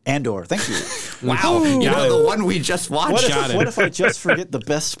 Thank you. Wow, the one we just watched. What if I just forget the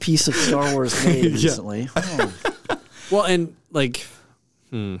best piece of Star Wars made recently? Oh. Well, and like,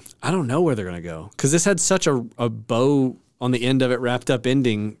 I don't know where they're gonna go because this had such a bow on the end of it, wrapped up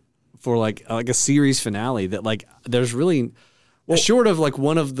ending for like a series finale that like there's really short of like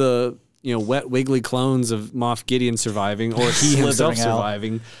one of the wet wiggly clones of Moff Gideon surviving or he himself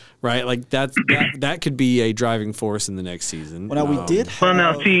surviving. Right, like that could be a driving force in the next season. Well, now we did. Well,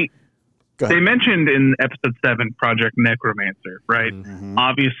 now see, they mentioned in episode 7 Project Necromancer, right?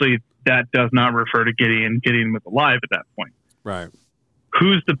 Obviously, that does not refer to Gideon. Gideon was alive at that point. Right.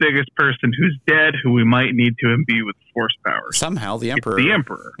 Who's the biggest person who's dead who we might need to imbue with force power? Somehow the Emperor. It's the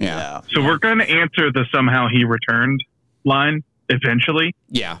Emperor. Yeah. So we're going to answer the somehow he returned line eventually.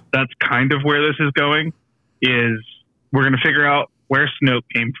 Yeah. That's kind of where this is going. Is we're going to figure out where Snoke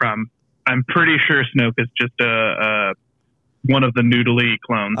came from. I'm pretty sure Snoke is just one of the noodly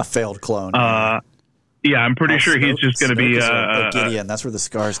clones. A failed clone. Yeah, I'm pretty sure he's just going to be a Gideon. That's where the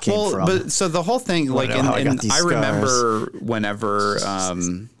scars came from. But so the whole thing, like, I remember whenever,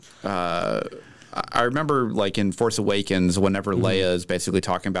 I remember like in Force Awakens, whenever Leia is basically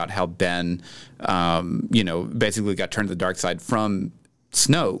talking about how Ben, basically got turned to the dark side from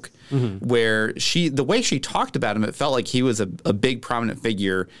Snoke, where the way she talked about him, it felt like he was a big prominent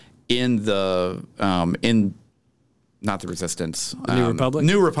figure in the not the Resistance, New Republic.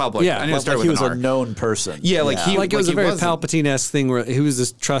 New Republic. Yeah, he was a known person. Yeah, like he it was a very Palpatine-esque thing where he was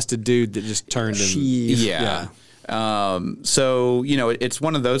this trusted dude that just turned him. Yeah. So it's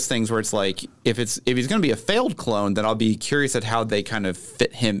one of those things where it's like if he's going to be a failed clone, then I'll be curious at how they kind of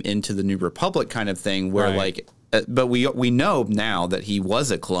fit him into the New Republic kind of thing, where like. But we know now that he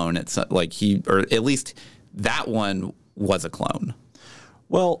was a clone. It's like or at least that one was a clone.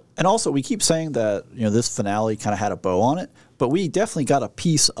 Well, and also we keep saying that this finale kind of had a bow on it, but we definitely got a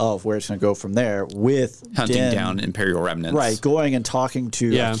piece of where it's going to go from there with hunting Din, down Imperial remnants, right? Going and talking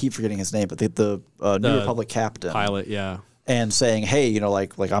to I keep forgetting his name, but the New Republic captain, pilot, and saying, hey,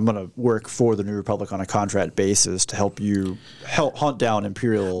 like I'm going to work for the New Republic on a contract basis to help you hunt down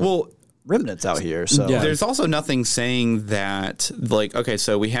Imperial. Remnants out here. So there's also nothing saying that, like, okay,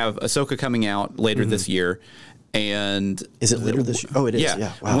 so we have Ahsoka coming out later this year, and is it later this year? Oh, it is.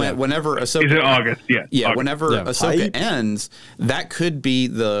 Yeah. Wow. Whenever Ahsoka, is it August? Yeah. August. Whenever Ahsoka ends, that could be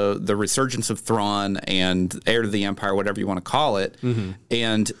the resurgence of Thrawn and heir to the Empire, whatever you want to call it.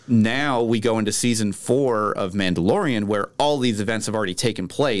 And now we go into season 4 of Mandalorian, where all these events have already taken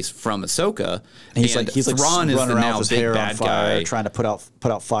place from Ahsoka. And he's like Thrawn is the now big bad guy, trying to put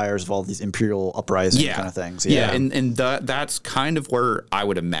out fires of all these Imperial uprising kind of things. And that's kind of where I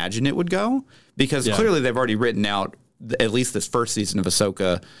would imagine it would go. Because clearly they've already written out at least this first season of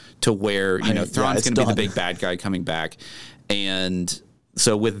Ahsoka to where, Thrawn's going to be the big bad guy coming back. And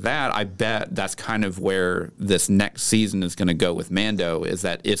so with that, I bet that's kind of where this next season is going to go with Mando, is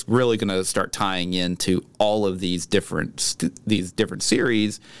that it's really going to start tying into all of these different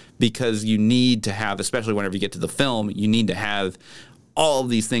series, because you need to have, especially whenever you get to the film, you need to have all of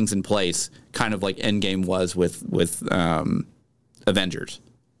these things in place, kind of like Endgame was with Avengers.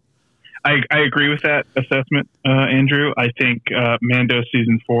 I agree with that assessment, Andrew. I think Mando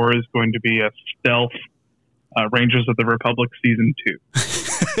season 4 is going to be a stealth Rangers of the Republic season 2.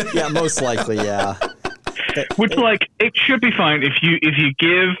 Yeah, most likely, yeah. Which, like, it should be fine if you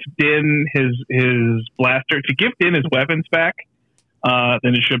give Din his blaster, if you give Din his weapons back,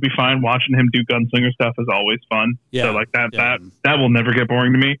 then it should be fine. Watching him do gunslinger stuff is always fun. Yeah. So, like, that will never get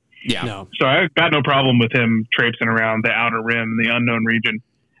boring to me. Yeah. No. So I got no problem with him traipsing around the Outer Rim, the unknown region,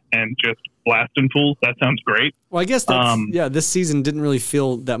 and just blasting fools. That sounds great. Well, I guess this season didn't really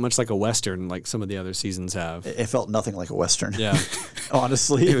feel that much like a Western like some of the other seasons have. It felt nothing like a Western. Yeah.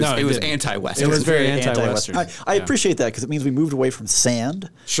 Honestly. It was anti-Western. It was very anti-Western. I appreciate that because it means we moved away from sand.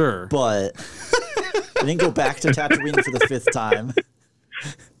 Sure. But we didn't go back to Tatooine for the 5th time.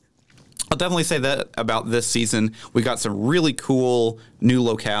 I'll definitely say that about this season. We got some really cool new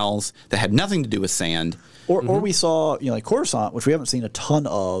locales that had nothing to do with sand. Or we saw, like Coruscant, which we haven't seen a ton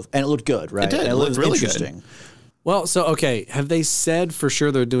of, and it looked good, right? It did. And It looked really interesting. good. Well, so, okay, have they said for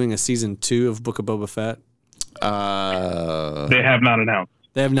sure they're doing a season 2 of Book of Boba Fett? They have not announced.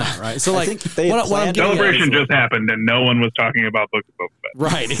 They have not, right? So, I like, think they had what I'm planned getting at Celebration is, just happened, and no one was talking about Book of Boba Fett.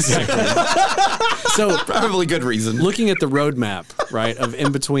 right, exactly. So, Probably good reason. looking at the roadmap, right, of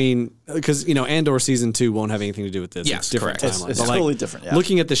in between, because, Andor season 2 won't have anything to do with this. Yes, it's different correct. timeline. It's But, totally different, yeah.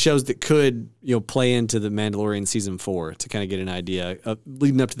 Looking at the shows that could, play into the Mandalorian season 4 to kind of get an idea of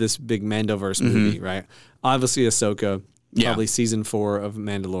leading up to this big Mandoverse movie, right? Obviously, Ahsoka. Probably season 4 of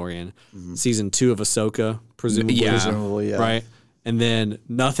Mandalorian, season 2 of Ahsoka, presumably, Presumably, yeah. right? And then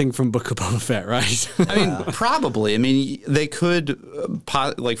nothing from Book of Boba Fett, right? I mean, probably. I mean, they could,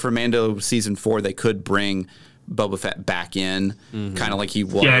 like for Mando season 4, they could bring Boba Fett back in, kind of like he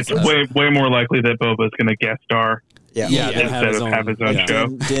was. Yeah, it's way more likely that Boba's going to guest star. Yeah. Instead of have his own show.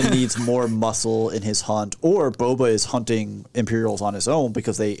 Din needs more muscle in his hunt, or Boba is hunting Imperials on his own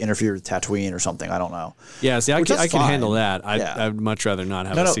because they interfere with Tatooine or something. I don't know. Yeah, see, I can fine. handle that. Yeah. I'd much rather not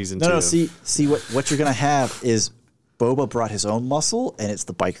have a season 2. No, see what you're gonna have is Boba brought his own muscle, and it's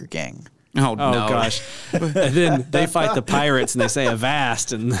the biker gang. Oh, Oh no. gosh! And then they fight the pirates, and they say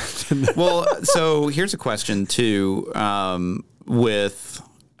 "Avast," and Well, so here's a question too. With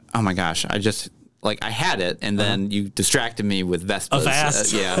oh my gosh, I had it, and then you distracted me with Vespas.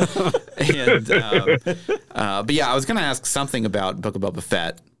 Avast. But yeah, I was gonna ask something about Book of Boba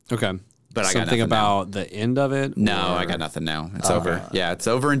Fett. okay, But I got something nothing about the end of it. No, or- I got nothing now. It's over. Yeah, it's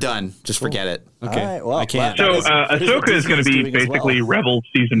over and done. Just forget it. Okay, All right, well, I can't. So that is what Ahsoka is going to Disney's be doing as basically well. Rebels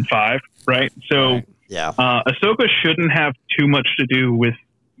season 5, right? So Right. Yeah. Ahsoka shouldn't have too much to do with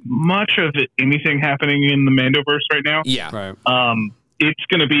much of anything happening in the Mandoverse right now. Yeah. Right. It's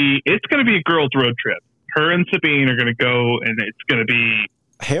gonna be a girls' road trip. Her and Sabine are gonna go, and it's gonna be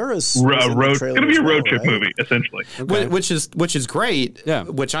Hera's a was in the road. It's trailer gonna be as a road well, trip right? movie, essentially. Okay. Which is great. Yeah.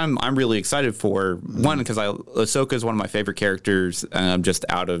 Which I'm really excited for. One, because Ahsoka is one of my favorite characters. Just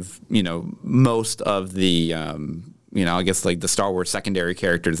out of most of the I guess like the Star Wars secondary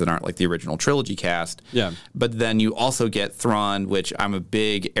characters that aren't like the original trilogy cast. Yeah. But then you also get Thrawn, which I'm a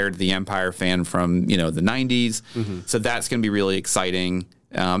big Heir to the Empire fan from the 90s. So that's going to be really exciting.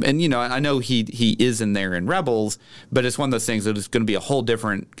 And I know he is in there in Rebels, but it's one of those things that is going to be a whole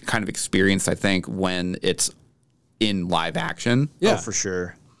different kind of experience, I think, when it's in live action. Yeah. Oh, for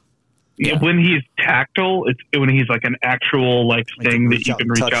sure. Yeah. When he's tactile, it's when he's like an actual thing that reach you out can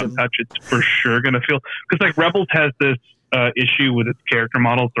and reach touch out him. and touch. It's for sure going to feel, because like Rebels has this issue with its character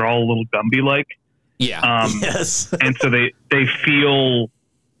models. They're all a little Gumby like. Yeah. Yes. And so they feel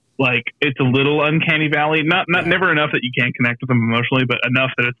like it's a little uncanny valley. Not never enough that you can't connect with them emotionally, but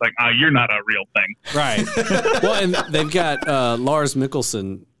enough that it's like, you're not a real thing. Right. Well, and they've got Lars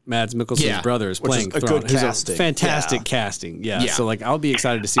Mikkelsen, Mads Mikkelsen's brother, is playing is a Thrawn, good who's casting. fantastic casting. Yeah. Yeah. So like, I'll be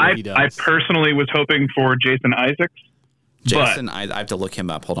excited to see what he does. I personally was hoping for Jason Isaacs. Jason, I have to look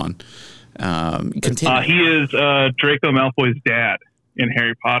him up. Hold on. Continue. He is Draco Malfoy's dad in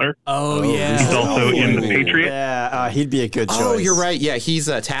Harry Potter. oh yeah. He's also in The Ooh. Patriot. Yeah, he'd be a good choice. Oh, you're right. Yeah, he's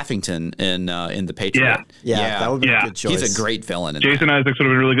Taffington in The Patriot. Yeah, that would be a good choice. He's a great villain. In Jason that. Isaacs would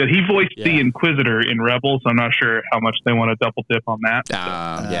have been really good. He voiced Yeah. the Inquisitor in Rebels. I'm not sure how much they want to double dip on that.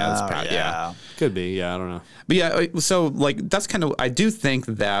 That's probably yeah. Could be. Yeah. I don't know. But yeah, so like that's kind of I do think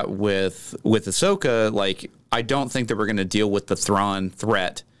that with Ahsoka, like I don't think that we're going to deal with the Thrawn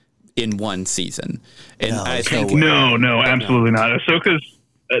threat in one season, and No, I there's think no way. No, absolutely not. Ahsoka's.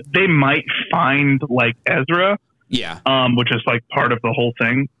 They might find like Ezra, yeah, which is like part of the whole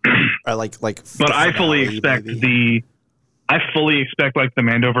thing. Or like. But I fully expect maybe. like the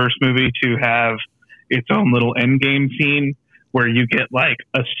Mandoverse movie to have its own little endgame scene where you get like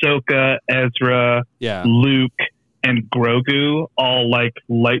Ahsoka, Ezra, Yeah. Luke, and Grogu all like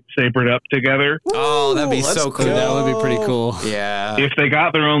lightsabered up together. Oh, that'd be Let's so cool. go. That would be pretty cool. Yeah, If they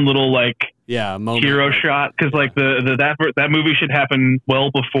got their own little like Yeah. Moment. hero shot, because like that movie should happen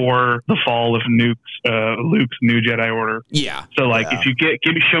well before the fall of Luke's new Jedi Order. yeah. So like Yeah. if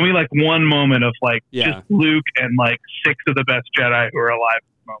you show me like one moment of like Yeah. just Luke and like 6 of the best Jedi who are alive at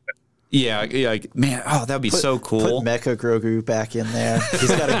the moment. Yeah, like, man, that'd be so cool. Put Mecha Grogu back in there. He's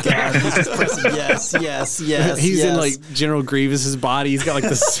got a gun. He's just pressing yes. He's in like General Grievous's body. He's got like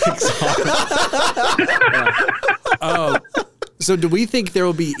the 6 arms. Yeah. So do we think there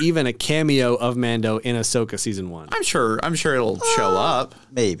will be even a cameo of Mando in Ahsoka season 1? I'm sure it'll show up.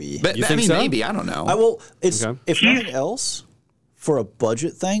 maybe. But You I think mean, so? maybe I don't know. I will. It's Okay. if nothing else, for a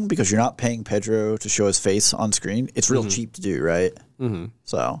budget thing, because you're not paying Pedro to show his face on screen. It's real cheap to do, right? Mm-hmm.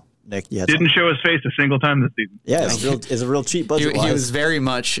 So Nick, you had didn't something. show his face a single time this season. Yeah, it's a real cheap budget. He was very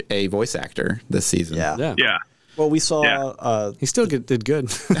much a voice actor this season. Yeah. Yeah. Well, we saw. He still did good.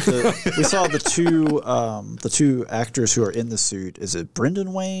 We saw the two actors who are in the suit. Is it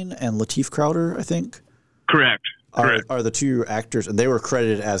Brendan Wayne and Lateef Crowder? I think. Correct. Are the two actors, and they were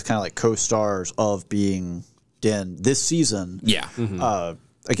credited as kind of like co-stars of being Din this season. Yeah.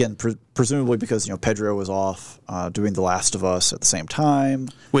 Again, presumably because Pedro was off doing The Last of Us at the same time,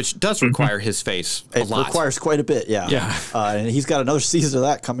 Which does require his face a lot. It requires quite a bit, yeah. Yeah. And he's got another season of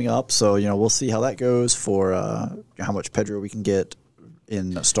that coming up, so we'll see how that goes for how much Pedro we can get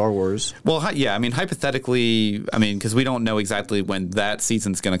in Star Wars. Well, yeah, I mean, hypothetically, because we don't know exactly when that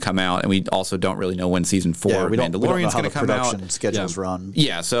season's going to come out, and we also don't really know when season 4 of Mandalorian's going to come out. Production schedules run.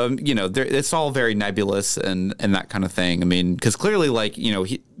 Yeah, so it's all very nebulous and that kind of thing. I mean, because clearly,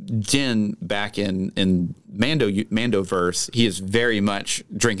 Jin back in Mandoverse, he is very much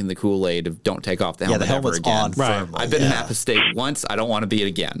drinking the Kool-Aid of don't take off the helmet ever again. On firmly. I've been in that state once. I don't want to be it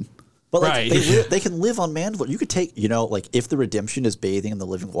again. But Right. they can live on Mandalore. You could take, if the redemption is bathing in the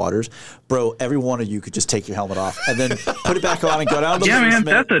living waters, bro, every one of you could just take your helmet off and then put it back on and go down to the Yeah, man,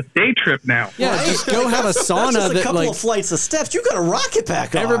 basement. that's a day trip now. Yeah, just go have a sauna. That's just a couple that of flights of steps. You got a rocket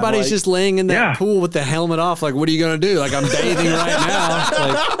pack on. everybody's just laying in that Yeah. pool with the helmet off. Like, what are you gonna do? Like, I'm bathing right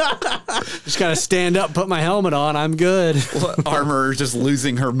now. Like, just gotta stand up, put my helmet on. I'm good. Armor just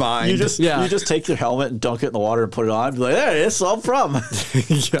losing her mind. You just take your helmet and dunk it in the water and put it on. And be like, there it is. Solved problem.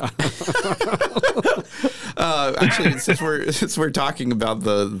 Yeah. Actually, since we're talking about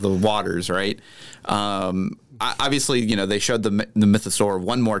the waters, right? Obviously, they showed the mythosaur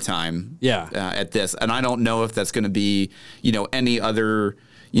one more time. Yeah. At this, and I don't know if that's going to be any other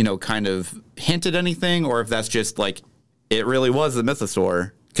kind of hint at anything, or if that's just like it really was the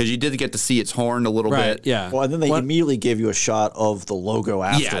mythosaur. Because you did get to see its horn a little bit. Yeah. Well, and then they immediately gave you a shot of the logo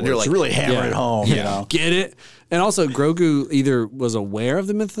afterwards. they're like, to really hammer it home. Get it? And also, Grogu either was aware of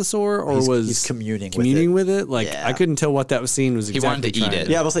the mythosaur or he's communing with it. Like, I couldn't tell what that scene was exactly. He wanted to eat it.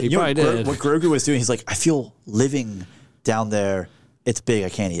 Yeah, I was like, he probably did. What Grogu was doing, he's like, I feel living down there. It's big. I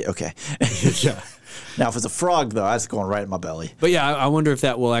can't eat it. Okay. Yeah. Now, if it's a frog, though, that's going right in my belly. But yeah, I wonder if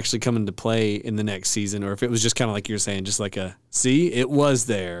that will actually come into play in the next season, or if it was just kind of like you're saying, just like it was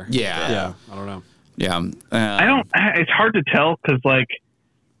there. Yeah. Yeah. I don't know. Yeah. It's hard to tell because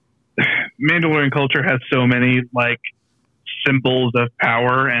Mandalorian culture has so many symbols of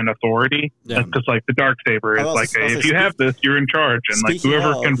power and authority. Yeah. Because the Darksaber is if you have this, you're in charge, and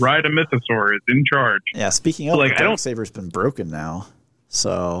whoever can ride a mythosaur is in charge. Yeah. Speaking of, the Darksaber's been broken now,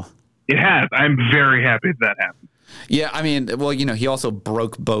 so it has. I'm very happy that happened. Yeah, I mean, well, he also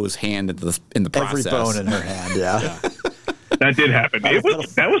broke Bo's hand in the process. every bone in her hand. Yeah. That did happen. That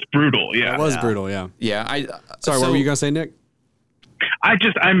was brutal. Yeah, That was brutal. Yeah. Yeah. Sorry, what were you gonna say, Nick?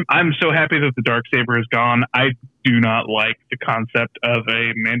 I'm so happy that the Darksaber is gone. I do not like the concept of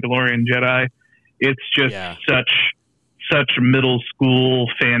a Mandalorian Jedi. It's just such middle school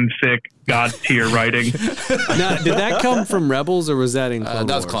fanfic god tier writing. Now, did that come from Rebels or was that in Clone Wars?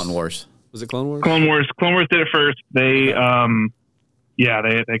 That was Clone Wars. Was it Clone Wars? Clone Wars did it first. They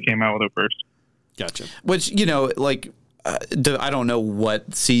they came out with it first. Gotcha. Which I don't know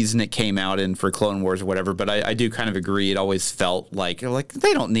what season it came out in for Clone Wars or whatever, but I do kind of agree. It always felt like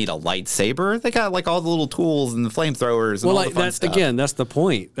they don't need a lightsaber. They got all the little tools and the flamethrowers. And all the fun stuff. That's the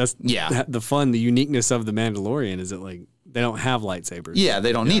point. That's the fun, the uniqueness of the Mandalorian is that they don't have lightsabers. Yeah,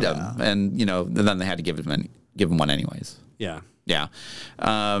 they don't need them, and then they had to give him one anyways. Yeah. Yeah.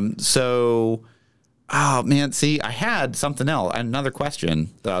 So. Oh man! See, I had something else, another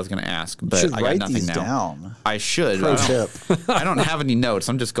question that I was going to ask, but I got nothing now. Down. I should. Pro tip. I don't have any notes.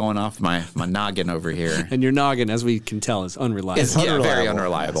 I'm just going off my noggin over here. And your noggin, as we can tell, is unreliable. It's very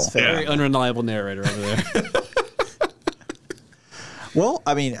unreliable. Very unreliable narrator over there. Well,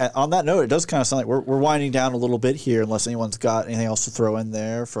 I mean, on that note, it does kind of sound like we're winding down a little bit here, unless anyone's got anything else to throw in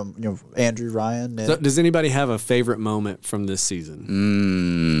there from Andrew, Ryan. So does anybody have a favorite moment from this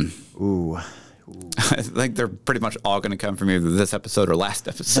season? Ooh. I think they're pretty much all going to come from either this episode or last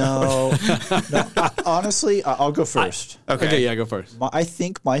episode. No. Honestly, I'll go first. Okay, yeah, go first. I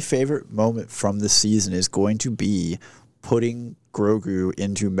think my favorite moment from this season is going to be putting Grogu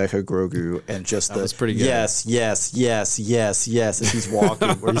into Mecha Grogu and just was pretty good. Yes, as he's walking,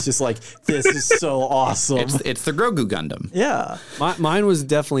 where he's just like, this is so awesome. It's the Grogu Gundam. Yeah. Mine was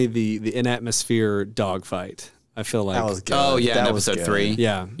definitely the in atmosphere dogfight. I feel like That was good. Oh yeah, that in was episode good. 3.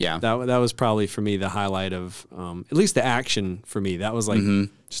 Yeah, Yeah. That was probably for me the highlight of at least the action for me. That was like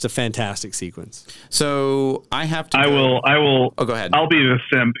just a fantastic sequence. So I have to. I will. Oh, go ahead. I'll be the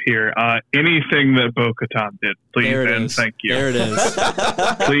simp here. Anything that Bo-Katan did, please There it and is. thank you. There it is.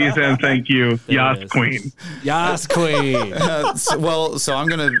 Please and thank you. There Yas it is. Queen. Yas Queen. So I'm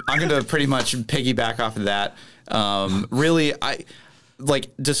gonna pretty much piggyback off of that. Really,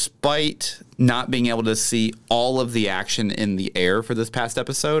 despite not being able to see all of the action in the air for this past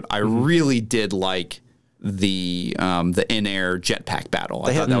episode, I really did like the in-air jetpack battle.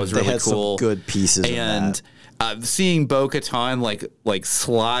 I thought that was really cool. Some good pieces, and seeing Bo-Katan like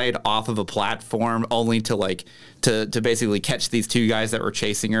slide off of a platform only to basically catch these two guys that were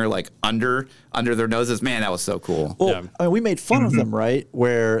chasing her like under their noses. Man, that was so cool. Well, Yeah. I mean, we made fun of them, right?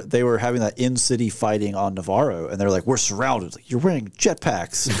 Where they were having that in-city fighting on Navarro, and they're like, "We're surrounded. Like, you're wearing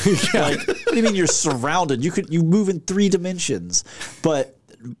jetpacks. Like, what do you mean you're surrounded? You move in 3 dimensions." But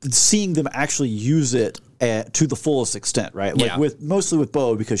seeing them actually use it to the fullest extent, right? Like mostly with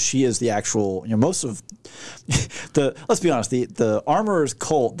Bo, because she is the actual, most of let's be honest, the armorer's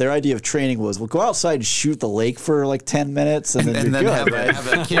cult, their idea of training was, we'll go outside and shoot the lake for like 10 minutes and then you're good, right? have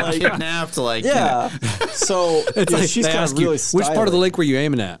a kid kidnapped, like, So It's like she's they kind ask of really you, which part of the lake were you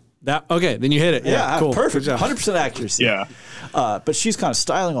aiming at? That okay? Then you hit it. Yeah, cool. Perfect. Good job. 100% accuracy. Yeah. But she's kind of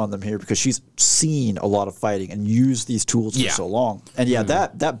styling on them here because she's seen a lot of fighting and used these tools for so long. And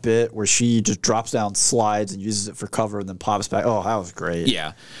that bit where she just drops down, slides, and uses it for cover, and then pops back. Oh, that was great.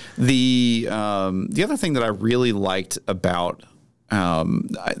 Yeah. The other thing that I really liked about,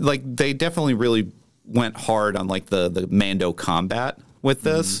 they definitely really went hard on like the Mando combat with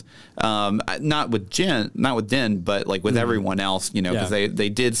this, not with Din, but like with everyone else, because they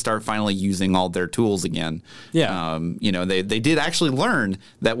did start finally using all their tools again. Yeah. They did actually learn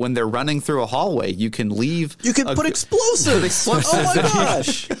that when they're running through a hallway, you can put explosives. Oh my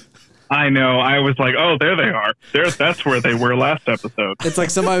gosh. I know. I was like, oh, there they are. That's where they were last episode. It's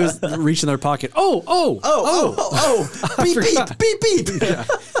like somebody was reaching their pocket. Oh! Beep, beep, beep, beep. Yeah.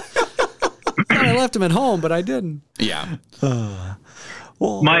 I left him at home, but I didn't. Yeah.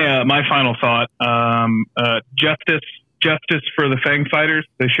 My final thought, justice for the Fang fighters.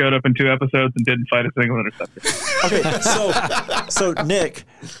 They showed up in 2 episodes and didn't fight a single interceptor. Okay, so Nick,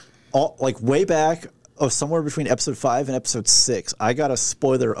 way back, somewhere between episode 5 and episode 6, I got a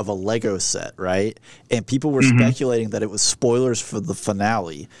spoiler of a Lego set, right? And people were speculating that it was spoilers for the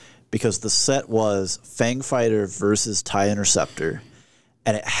finale because the set was Fang Fighter versus TIE Interceptor.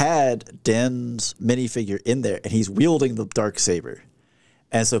 And it had Din's minifigure in there, and he's wielding the Darksaber.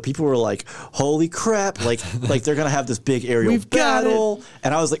 And so people were like, holy crap, like they're going to have this big aerial battle.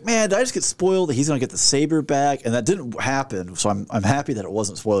 And I was like, man, did I just get spoiled that he's going to get the saber back? And that didn't happen. So I'm happy that it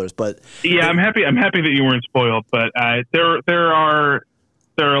wasn't spoilers. But yeah, I'm happy that you weren't spoiled. But there are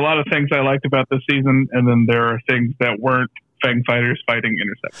a lot of things I liked about this season, and then there are things that weren't Fang fighters fighting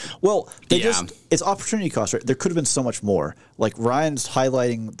interceptors. Well, it's opportunity cost, right? There could have been so much more. Like Ryan's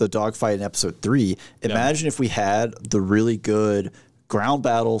highlighting the dogfight in episode 3. Imagine if we had the really good ground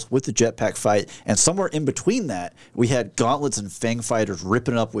battles with the jetpack fight, and somewhere in between that, we had gauntlets and Fang fighters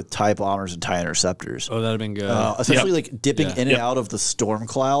ripping it up with TIE bombers and TIE interceptors. Oh, that'd have been good. Especially like dipping in and out of the storm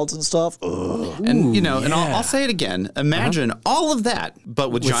clouds and stuff. Ugh. And and I'll say it again. Imagine all of that,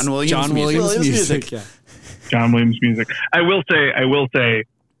 but with John Williams music. Yeah. John Williams music. I will say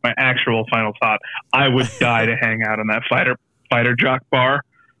my actual final thought. I would die to hang out in that fighter jock bar.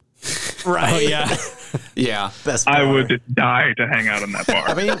 Right. Oh, yeah. Yeah. Best bar. I would die to hang out in that bar.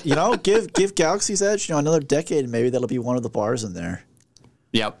 I mean, give Galaxy's Edge, another decade, and maybe that'll be one of the bars in there.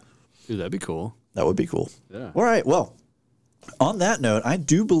 Yep. Dude, that'd be cool. That would be cool. Yeah. All right. Well, on that note, I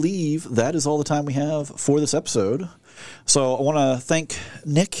do believe that is all the time we have for this episode. So I want to thank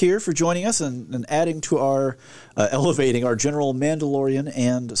Nick here for joining us and adding to our elevating our general Mandalorian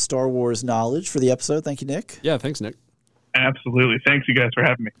and Star Wars knowledge for the episode. Thank you, Nick. Yeah, thanks, Nick. Absolutely. Thanks, you guys, for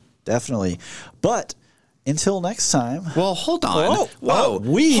having me. Definitely. But until next time. Well, hold on. Whoa.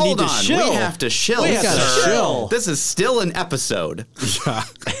 We need to shill. We have to shill. We gotta shill. This is still an episode. Yeah.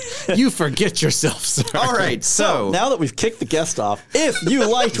 You forget yourself, sir. All right. So now that we've kicked the guest off, if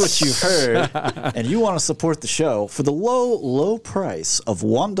you liked what you heard and you want to support the show for the low price of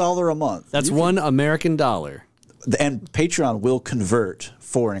 $1 a month. That's $1 American dollar. And Patreon will convert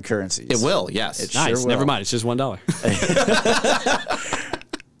foreign currencies. It will, yes. It Nice. sure will. Never mind. It's just $1.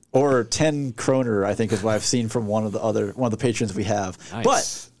 Or 10 kroner, I think, is what I've seen from one of the patrons we have. Nice.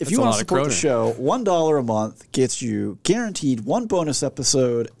 But if you want to support the show, $1 a month gets you guaranteed one bonus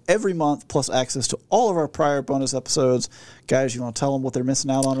episode every month, plus access to all of our prior bonus episodes. Guys, you want to tell them what they're missing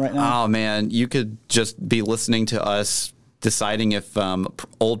out on right now? Oh, man, you could just be listening to us deciding if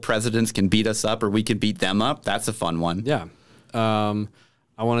old presidents can beat us up or we can beat them up. That's a fun one. Yeah.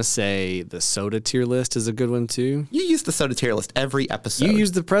 I want to say the soda tier list is a good one too. You use the soda tier list every episode. You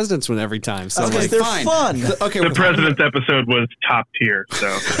use the president's one every time. So okay, they're fun. The president's episode was top tier.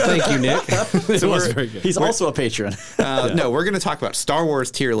 So thank you, Nick. It was very good. He's also a patron. No, we're going to talk about Star Wars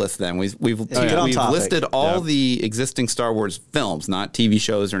tier list then. We've listed all the existing Star Wars films, not TV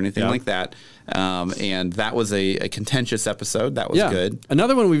shows or anything like that. And that was a contentious episode. That was good.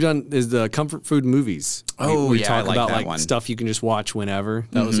 Another one we've done is the comfort food movies. We talk I like about that like one. stuff you can just watch whenever.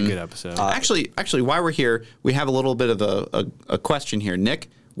 That was a good episode. Actually, while we're here, we have a little bit of a question here. Nick,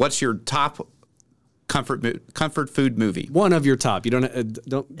 what's your top comfort food movie? One of your top. You don't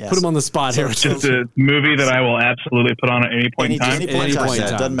put them on the spot here. It's just a movie that I will absolutely put on at any point in time. Any point in time.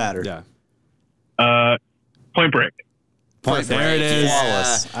 Doesn't matter. Yeah. Point Break. Point Break. There it is.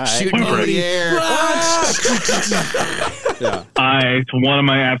 Flawless. Right. Shooting over the air. It's one of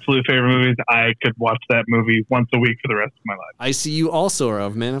my absolute favorite movies. I could watch that movie once a week for the rest of my life. I see you also are a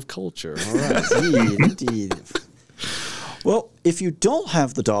man of culture. All right. Indeed. Well, if you don't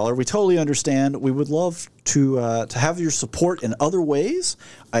have the dollar, we totally understand. We would love to have your support in other ways.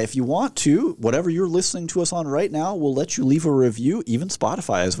 If you want to, whatever you're listening to us on right now, we'll let you leave a review. Even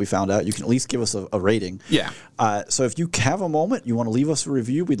Spotify, as we found out, you can at least give us a rating. Yeah. So if you have a moment, you want to leave us a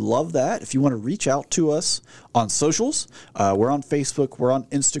review, we'd love that. If you want to reach out to us on socials, we're on Facebook, we're on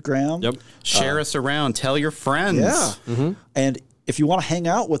Instagram. Yep. Share us around. Tell your friends. Yeah. Mm-hmm. And if you want to hang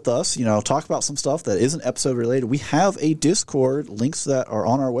out with us, talk about some stuff that isn't episode related, we have a Discord. Links that are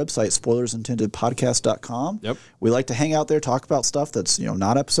on our website, spoilersintendedpodcast.com. Yep. We like to hang out there, talk about stuff that's,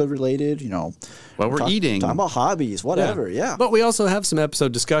 not episode related, What we're eating. Talk about hobbies, whatever. Yeah. But we also have some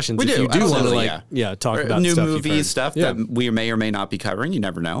episode discussions. We if do. You do want Absolutely, to talk about new stuff movies, stuff that we may or may not be covering. You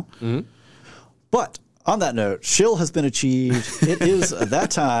never know. Mm-hmm. But on that note, shill has been achieved. It is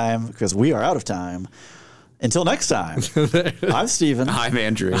that time because we are out of time. Until next time, I'm Steven. I'm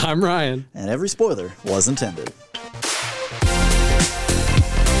Andrew. I'm Ryan. And every spoiler was intended.